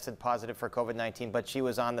had tested positive for COVID-19, but she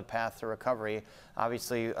was on the path to recovery.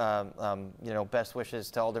 Obviously, best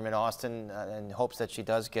wishes to Alderman Austin and hopes that she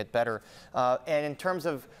does get better. And in terms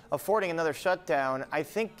of affording another shutdown, I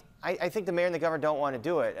think the mayor and the governor don't want to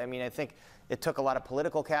do it. I mean, I think it took a lot of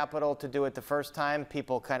political capital to do it the first time.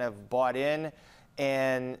 People kind of bought in.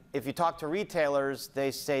 And if you talk to retailers,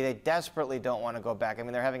 they say they desperately don't want to go back. I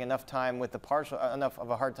mean, they're having enough of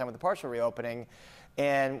a hard time with the partial reopening.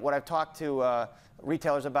 And what I've talked to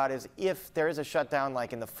retailers about is if there is a shutdown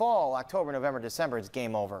like in the fall, October, November, December, it's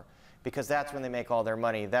game over. Because that's when they make all their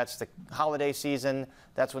money. That's the holiday season.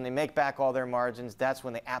 That's when they make back all their margins. That's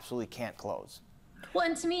when they absolutely can't close. Well,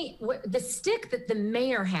 and to me, the stick that the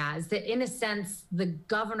mayor has, that in a sense the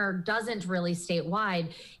governor doesn't really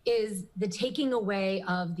statewide, is the taking away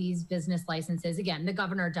of these business licenses. Again, the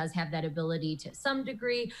governor does have that ability to some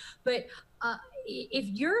degree, but if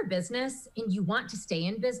you're a business and you want to stay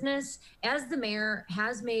in business, as the mayor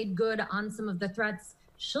has made good on some of the threats,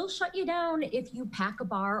 she'll shut you down if you pack a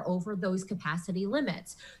bar over those capacity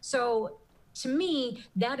limits. So to me,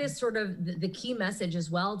 that is sort of the key message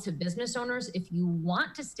as well to business owners. If you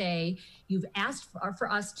want to stay, you've asked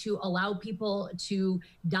for us to allow people to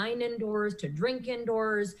dine indoors, to drink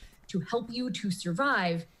indoors, to help you to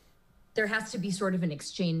survive. There has to be sort of an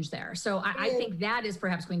exchange there. So I think that is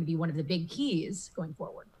perhaps going to be one of the big keys going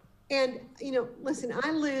forward. And, listen,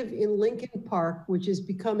 I live in Lincoln Park, which is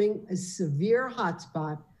becoming a severe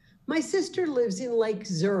hotspot. My sister lives in Lake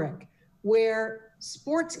Zurich, where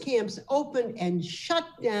sports camps opened and shut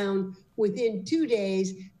down within 2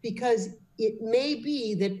 days because it may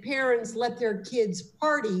be that parents let their kids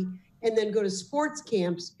party and then go to sports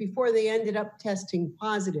camps before they ended up testing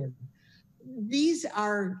positive. These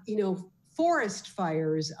are, forest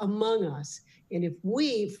fires among us. And if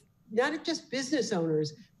we, not just business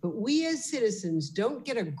owners, but we as citizens don't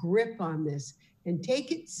get a grip on this and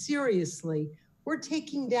take it seriously, we're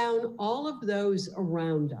taking down all of those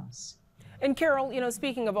around us. And Carol,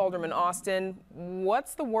 speaking of Alderman Austin,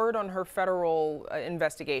 what's the word on her federal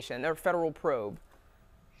investigation, or federal probe?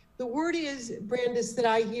 The word is, Brandis, that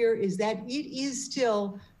I hear is that it is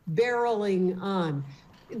still barreling on.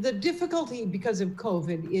 The difficulty because of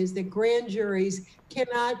COVID is that grand juries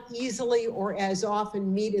cannot easily or as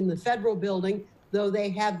often meet in the federal building, though they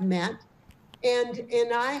have met. And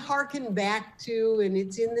I hearken back to, and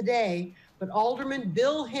it's in the day, but Alderman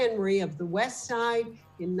Bill Henry of the West Side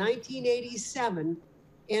in 1987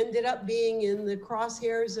 ended up being in the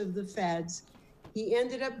crosshairs of the feds. He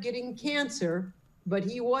ended up getting cancer, but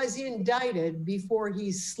he was indicted before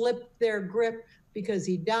he slipped their grip because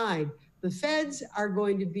he died. The feds are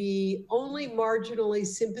going to be only marginally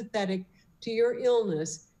sympathetic to your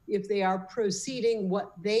illness if they are proceeding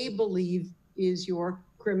what they believe is your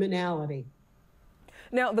criminality.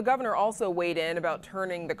 Now, the governor also weighed in about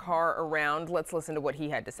turning the car around. Let's listen to what he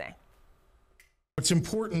had to say. It's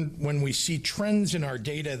important when we see trends in our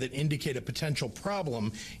data that indicate a potential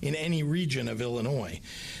problem in any region of Illinois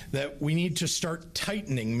that we need to start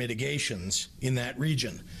tightening mitigations in that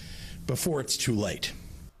region before it's too late.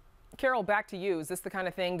 Carol, back to you. Is this the kind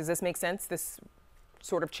of thing, does this make sense, this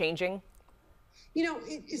sort of changing?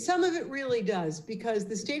 Some of it really does, because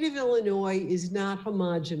the state of Illinois is not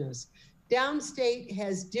homogenous. Downstate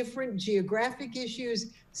has different geographic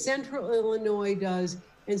issues, central Illinois does.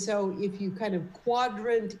 And so if you kind of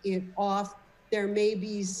quadrant it off, there may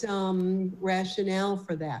be some rationale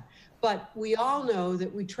for that. But we all know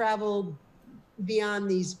that we travel beyond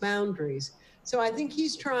these boundaries. So I think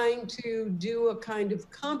he's trying to do a kind of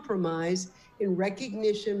compromise in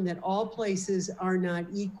recognition that all places are not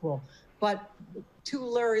equal. But to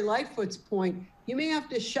Larry Lightfoot's point, you may have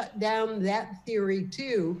to shut down that theory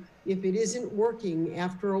too if it isn't working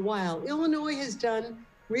after a while. Illinois has done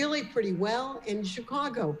really pretty well, and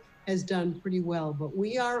Chicago has done pretty well, but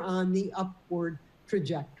we are on the upward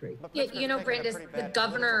trajectory. Brandis, the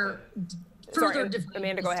governor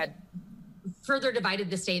Amanda, go ahead. Further divided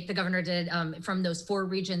the state. The governor did from those 4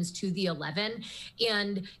 regions to the 11.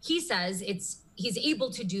 And he says he's able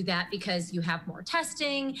to do that because you have more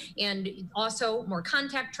testing and also more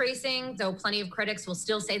contact tracing, though plenty of critics will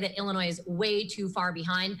still say that Illinois is way too far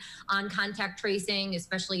behind on contact tracing,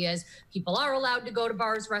 especially as people are allowed to go to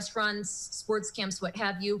bars, restaurants, sports camps, what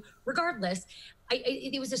have you. Regardless,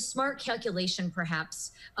 it was a smart calculation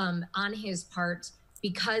perhaps on his part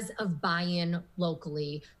because of buy-in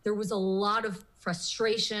locally. There was a lot of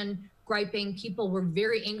frustration, griping. People were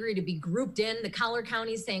very angry to be grouped in the collar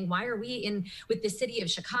counties, saying, why are we in with the city of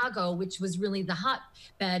Chicago, which was really the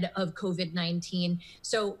hotbed of COVID-19.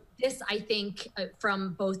 So this, I think,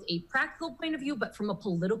 from both a practical point of view, but from a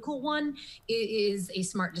political one, is a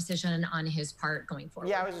smart decision on his part going forward.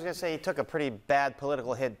 Yeah, I was just going to say he took a pretty bad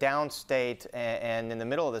political hit downstate and in the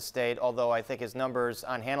middle of the state, although I think his numbers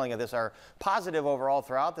on handling of this are positive overall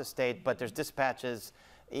throughout the state, but there's dispatches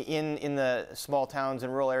in the small towns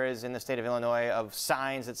and rural areas in the state of Illinois of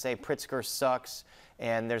signs that say Pritzker sucks,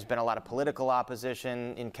 and there's been a lot of political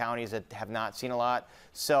opposition in counties that have not seen a lot.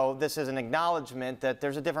 So this is an acknowledgement that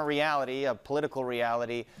there's a different reality, a political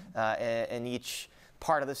reality in each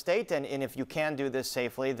part of the state, and if you can do this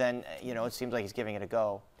safely, then it seems like he's giving it a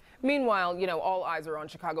go. Meanwhile, all eyes are on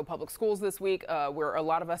Chicago Public Schools this week, where a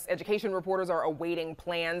lot of us education reporters are awaiting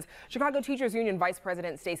plans. Chicago Teachers Union Vice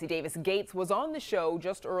President Stacey Davis Gates was on the show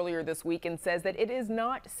just earlier this week and says that it is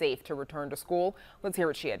not safe to return to school. Let's hear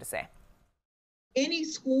what she had to say. Any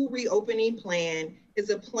school reopening plan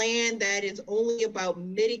is a plan that is only about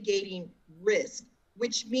mitigating risk,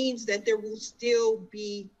 which means that there will still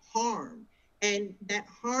be harm. And that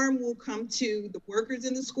harm will come to the workers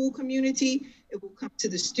in the school community, it will come to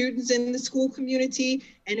the students in the school community,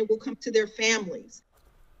 and it will come to their families.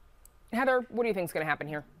 Heather, what do you think is going to happen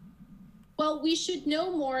here? Well, we should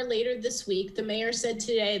know more later this week. The mayor said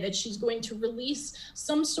today that she's going to release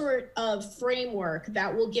some sort of framework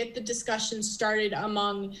that will get the discussion started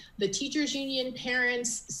among the teachers union,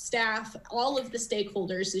 parents, staff, all of the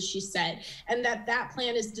stakeholders, as she said, and that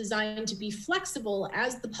plan is designed to be flexible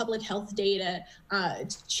as the public health data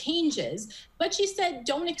changes. But she said,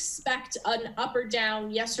 don't expect an up or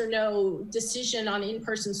down, yes or no decision on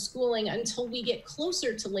in-person schooling until we get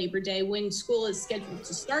closer to Labor Day when school is scheduled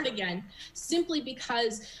to start again, simply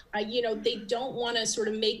because, they don't want to sort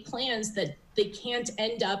of make plans that they can't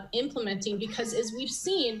end up implementing, because as we've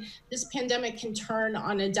seen, this pandemic can turn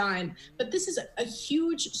on a dime. But this is a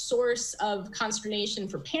huge source of consternation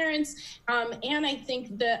for parents. And I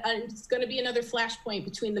think that it's going to be another flashpoint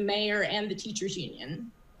between the mayor and the teachers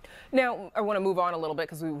union. Now, I want to move on a little bit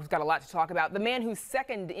because we've got a lot to talk about. The man who's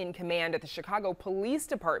second in command at the Chicago Police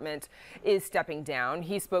Department is stepping down.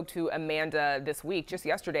 He spoke to Amanda this week, just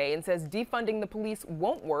yesterday, and says defunding the police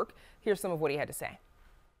won't work. Here's some of what he had to say.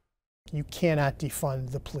 You cannot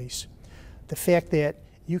defund the police. The fact that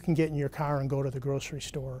you can get in your car and go to the grocery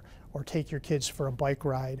store, or take your kids for a bike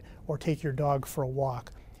ride, or take your dog for a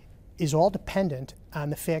walk, is all dependent on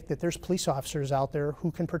the fact that there's police officers out there who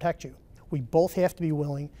can protect you. We both have to be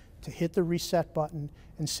willing to hit the reset button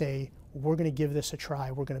and say, we're going to give this a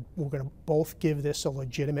try. We're going to both give this a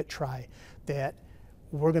legitimate try. That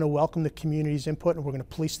we're going to welcome the community's input, and we're going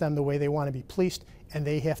to police them the way they want to be policed, and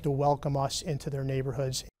they have to welcome us into their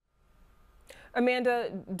neighborhoods.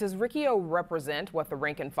 Amanda, does Riccio represent what the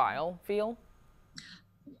rank and file feel?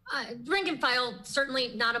 Rank and file,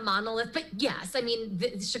 certainly not a monolith, but yes, I mean,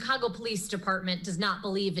 the Chicago Police Department does not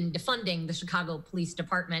believe in defunding the Chicago Police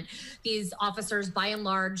Department. These officers, by and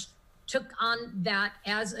large, took on that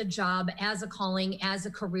as a job, as a calling, as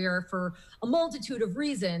a career for a multitude of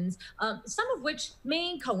reasons, some of which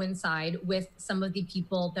may coincide with some of the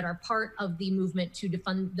people that are part of the movement to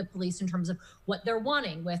defund the police in terms of what they're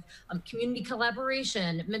wanting with community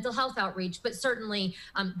collaboration, mental health outreach, but certainly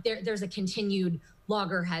there's a continued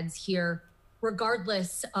loggerheads here.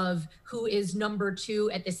 Regardless of who is number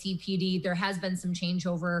 2 at the CPD, there has been some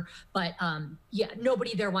changeover, but yeah,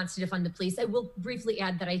 nobody there wants to defund the police. I will briefly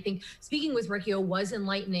add that I think speaking with Riccio was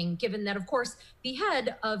enlightening, given that, of course, the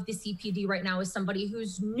head of the CPD right now is somebody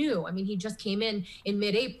who's new. I mean, he just came in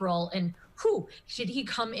mid-April, and should he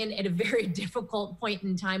come in at a very difficult point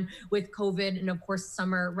in time with COVID and, of course,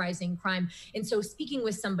 summer rising crime. And so speaking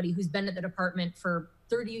with somebody who's been at the department for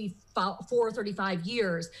 35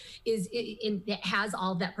 years it has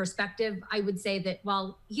all that perspective. I would say that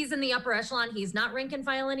while he's in the upper echelon, he's not rank and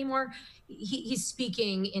file anymore. He's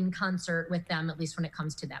speaking in concert with them, at least when it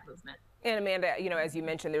comes to that movement. And Amanda, you know, as you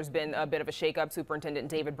mentioned, there's been a bit of a shakeup. Superintendent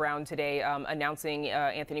David Brown today announcing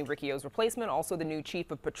Anthony Riccio's replacement, also the new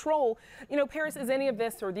chief of patrol. You know, Paris, is any of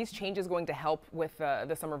this or these changes going to help with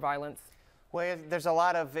the summer violence? Well, there's a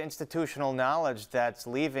lot of institutional knowledge that's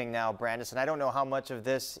leaving now, Brandis, and I don't know how much of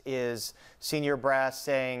this is senior brass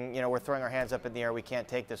saying, you know, we're throwing our hands up in the air, we can't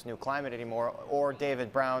take this new climate anymore, or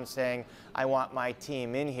David Brown saying, I want my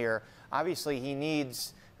team in here. Obviously, he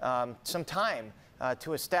needs some time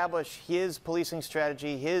to establish his policing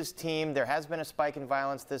strategy, his team. There has been a spike in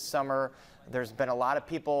violence this summer. There's been a lot of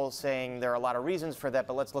people saying there are a lot of reasons for that,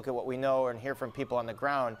 but let's look at what we know and hear from people on the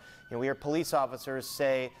ground. You know, we hear police officers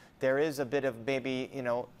say there is a bit of maybe, you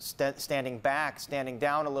know, standing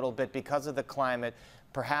down a little bit because of the climate.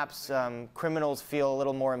 Perhaps criminals feel a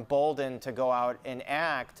little more emboldened to go out and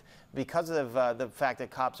act because of the fact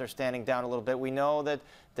that cops are standing down a little bit. We know that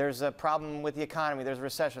there's a problem with the economy. There's a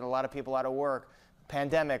recession, a lot of people out of work,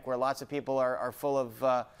 pandemic where lots of people are full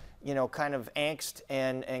of you know, kind of angst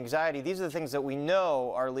and anxiety. These are the things that we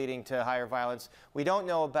know are leading to higher violence. We don't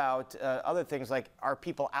know about other things like, are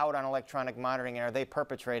people out on electronic monitoring and are they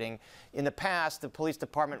perpetrating? In the past, the police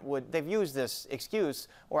department they've used this excuse,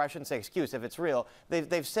 or I shouldn't say excuse if it's real,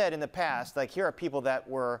 they've said in the past, like, here are people that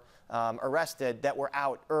were arrested that were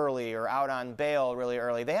out early or out on bail really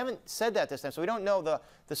early. They haven't said that this time, so we don't know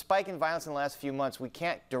the spike in violence in the last few months. We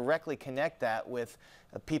can't directly connect that with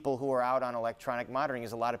people who are out on electronic monitoring,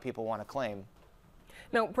 as a lot of people want to claim.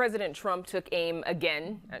 Now, President Trump took aim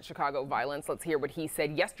again at Chicago violence. Let's hear what he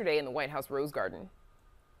said yesterday in the White House Rose Garden.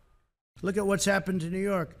 Look at what's happened to New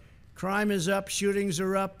York. Crime is up, shootings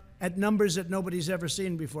are up at numbers that nobody's ever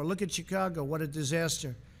seen before. Look at Chicago, what a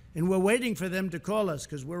disaster. And we're waiting for them to call us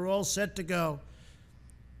because we're all set to go.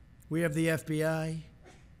 We have the FBI,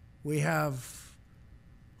 we have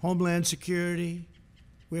Homeland Security,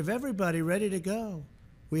 we have everybody ready to go.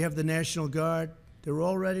 We have the National Guard, they're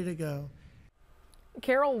all ready to go.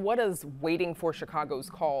 Carol, what does waiting for Chicago's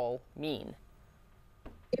call mean?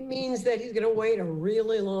 It means that he's going to wait a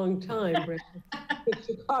really long time if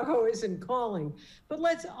Chicago isn't calling. But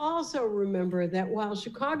let's also remember that while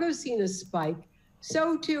Chicago's seen a spike,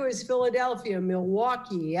 so too is Philadelphia,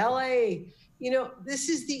 Milwaukee, LA. You know, this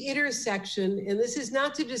is the intersection, and this is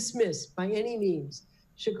not to dismiss by any means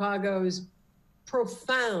Chicago's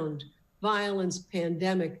profound violence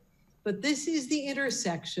pandemic, but this is the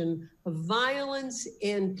intersection of violence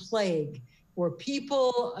and plague, where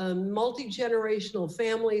people, multi-generational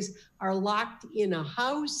families are locked in a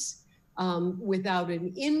house without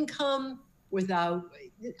an income, without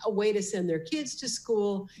a way to send their kids to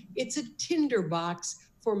school. It's a tinderbox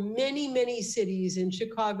for many, many cities, and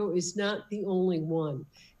Chicago is not the only one.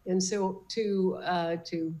 And so to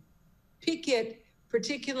pick it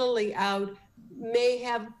particularly out may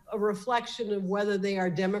have a reflection of whether they are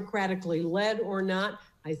democratically led or not.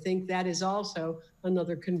 I think that is also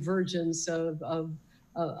another convergence of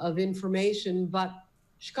information. But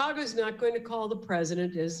Chicago's not going to call the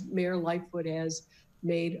president, as Mayor Lightfoot has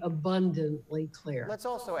made abundantly clear. Let's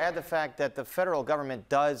also add the fact that the federal government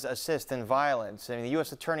does assist in violence. I mean, the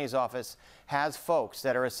U.S. Attorney's Office has folks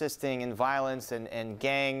that are assisting in violence and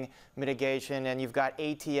gang mitigation, and you've got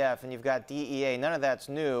ATF and you've got DEA. None of that's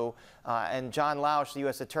new. And John Lausch, the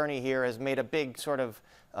U.S. Attorney here, has made a big sort of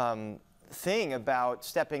thing about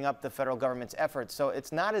stepping up the federal government's efforts. So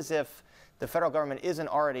it's not as if the federal government isn't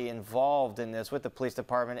already involved in this with the police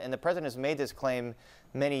department, and the president has made this claim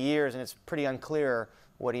many years, and it's pretty unclear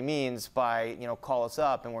what he means by, you know, call us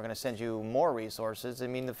up and we're going to send you more resources. I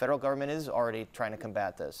mean, the federal government is already trying to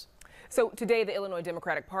combat this. So today, the Illinois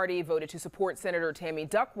Democratic Party voted to support Senator Tammy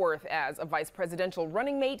Duckworth as a vice presidential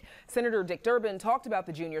running mate. Senator Dick Durbin talked about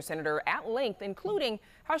the junior senator at length, including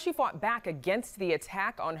how she fought back against the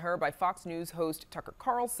attack on her by Fox News host Tucker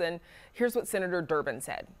Carlson. Here's what Senator Durbin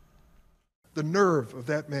said. The nerve of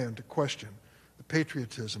that man to question the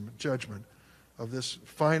patriotism and judgment of this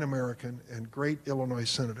fine American and great Illinois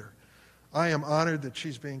senator. I am honored that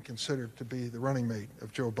she's being considered to be the running mate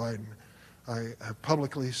of Joe Biden. I have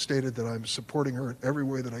publicly stated that I'm supporting her in every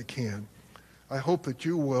way that I can. I hope that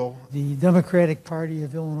you will. The Democratic Party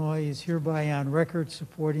of Illinois is hereby on record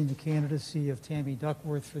supporting the candidacy of Tammy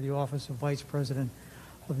Duckworth for the office of Vice President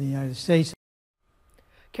of the United States.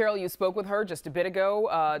 Carol, you spoke with her just a bit ago.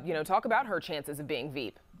 Talk about her chances of being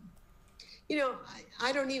Veep. You know,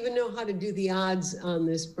 I don't even know how to do the odds on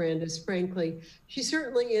this, Brandis, frankly. She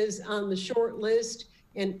certainly is on the short list,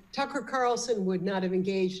 and Tucker Carlson would not have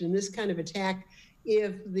engaged in this kind of attack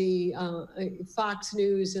if the Fox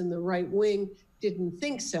News and the right wing didn't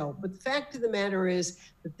think so. But the fact of the matter is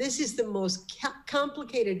that this is the most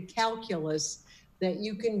complicated calculus that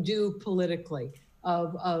you can do politically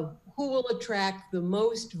of who will attract the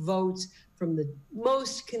most votes from the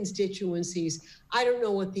most constituencies. I don't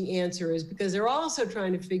know what the answer is, because they're also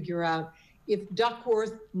trying to figure out if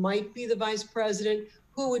Duckworth might be the vice president,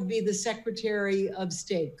 who would be the Secretary of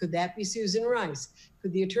State? Could that be Susan Rice?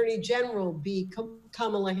 Could the Attorney General be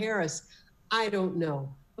Kamala Harris? I don't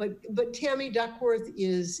know. But Tammy Duckworth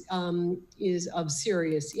is of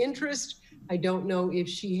serious interest. I don't know if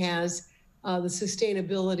she has the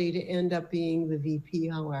sustainability to end up being the VP,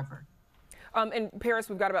 however. And Paris,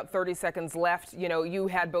 we've got about 30 seconds left. You know, you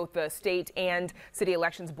had both the state and city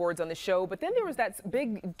elections boards on the show, but then there was that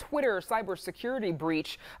big Twitter cybersecurity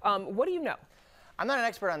breach. What do you know? I'm not an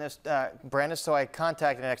expert on this, Brandis, so I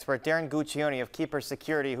contacted an expert, Darren Guccione of Keeper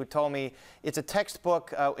Security, who told me it's a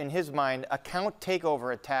textbook, in his mind, account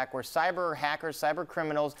takeover attack where cyber hackers, cyber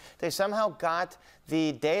criminals, they somehow got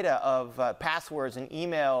the data of passwords and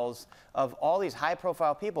emails of all these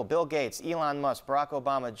high-profile people, Bill Gates, Elon Musk, Barack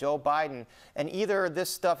Obama, Joe Biden, and either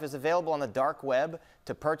this stuff is available on the dark web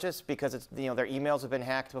to purchase because it's, their emails have been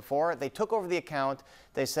hacked before. They took over the account.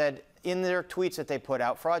 They said in their tweets that they put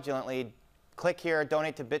out fraudulently, click here,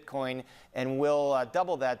 donate to Bitcoin, and we'll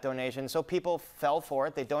double that donation. So people fell for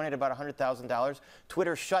it. They donated about $100,000.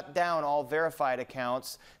 Twitter shut down all verified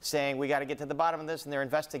accounts, saying we got to get to the bottom of this, and they're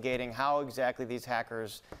investigating how exactly these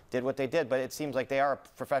hackers did what they did. But it seems like they are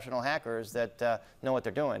professional hackers that know what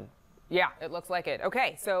they're doing. Yeah, it looks like it.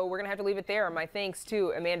 Okay, so we're going to have to leave it there. My thanks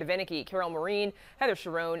to Amanda Vinicky, Carol Marine, Heather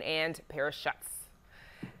Sharon, and Paris Schutz.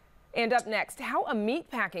 And up next, how a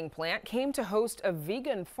meatpacking plant came to host a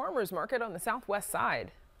vegan farmers market on the southwest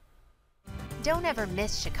side. Don't ever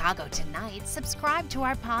miss Chicago Tonight. Subscribe to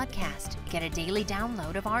our podcast. Get a daily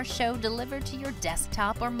download of our show delivered to your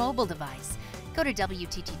desktop or mobile device. Go to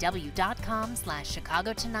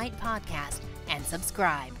WTTW.com/Chicago Tonight podcast and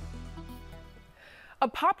subscribe. A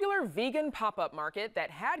popular vegan pop-up market that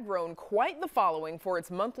had grown quite the following for its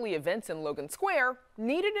monthly events in Logan Square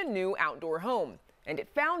needed a new outdoor home. And it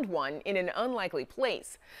found one in an unlikely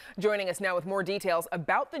place. Joining us now with more details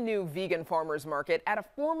about the new vegan farmers market at a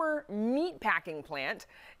former meatpacking plant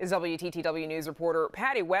is WTTW News reporter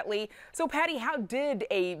Patty Wetley. So Patty, how did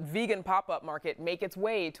a vegan pop-up market make its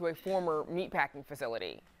way to a former meatpacking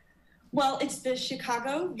facility? Well, it's the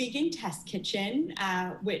Chicago Vegan Test Kitchen,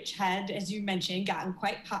 which had, as you mentioned, gotten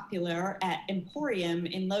quite popular at Emporium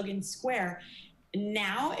in Logan Square.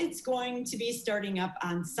 Now it's going to be starting up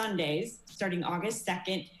on Sundays, starting August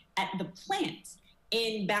 2nd, at the plant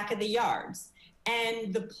in back of the yards.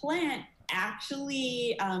 And the plant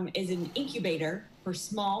actually is an incubator for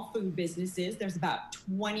small food businesses. There's about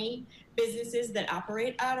 20 businesses that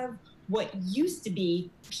operate out of what used to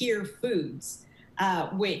be Pure Foods,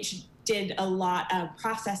 which did a lot of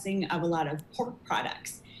processing of a lot of pork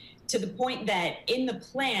products. to the point that in the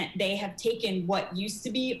plant, they have taken what used to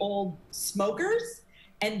be old smokers,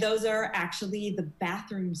 and those are actually the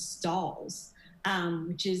bathroom stalls,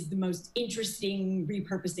 which is the most interesting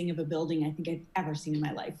repurposing of a building I think I've ever seen in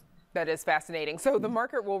my life. That is fascinating. So the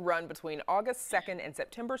market will run between August 2nd and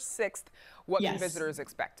September 6th. What can visitors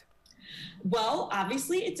expect? Well,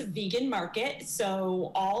 obviously it's a vegan market,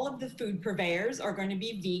 so all of the food purveyors are going to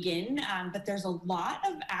be vegan, but there's a lot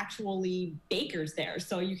of actually bakers there.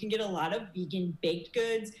 So you can get a lot of vegan baked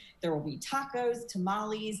goods. There will be tacos,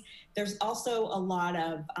 tamales. There's also a lot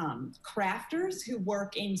of crafters who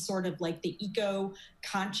work in sort of like the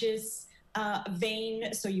eco-conscious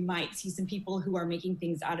vein. So you might see some people who are making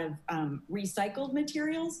things out of recycled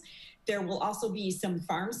materials. There will also be some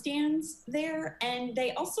farm stands there, and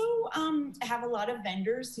they also have a lot of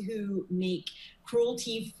vendors who make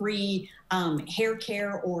cruelty-free hair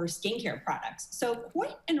care or skincare products. So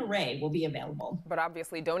quite an array will be available. But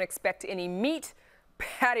obviously don't expect any meat.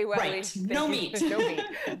 Patty Webley. Right, no meat. No meat.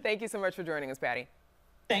 Thank you so much for joining us, Patty.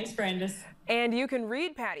 Thanks, Brandis. And you can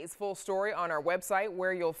read Patty's full story on our website,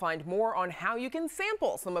 where you'll find more on how you can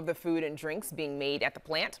sample some of the food and drinks being made at the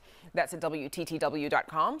plant. That's at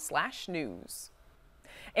WTTW.com/news.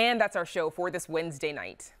 And that's our show for this Wednesday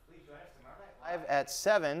night. Live at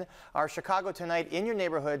 7, our Chicago Tonight in Your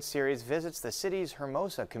Neighborhood series visits the city's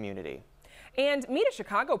Hermosa community. And meet a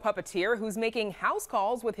Chicago puppeteer who's making house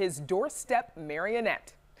calls with his doorstep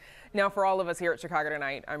marionette. Now, for all of us here at Chicago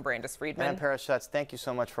Tonight, I'm Brandis Friedman. And I'm Paris Schutz. Thank you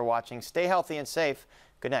so much for watching. Stay healthy and safe.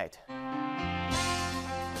 Good night.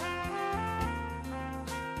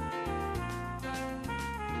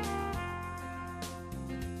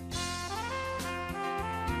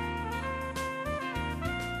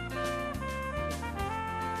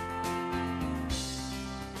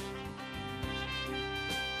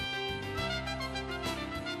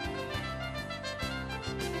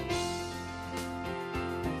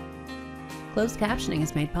 Closed captioning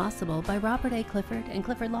is made possible by Robert A. Clifford and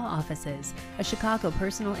Clifford Law Offices, a Chicago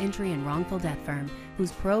personal injury and wrongful death firm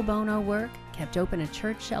whose pro bono work kept open a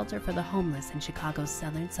church shelter for the homeless in Chicago's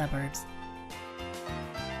southern suburbs.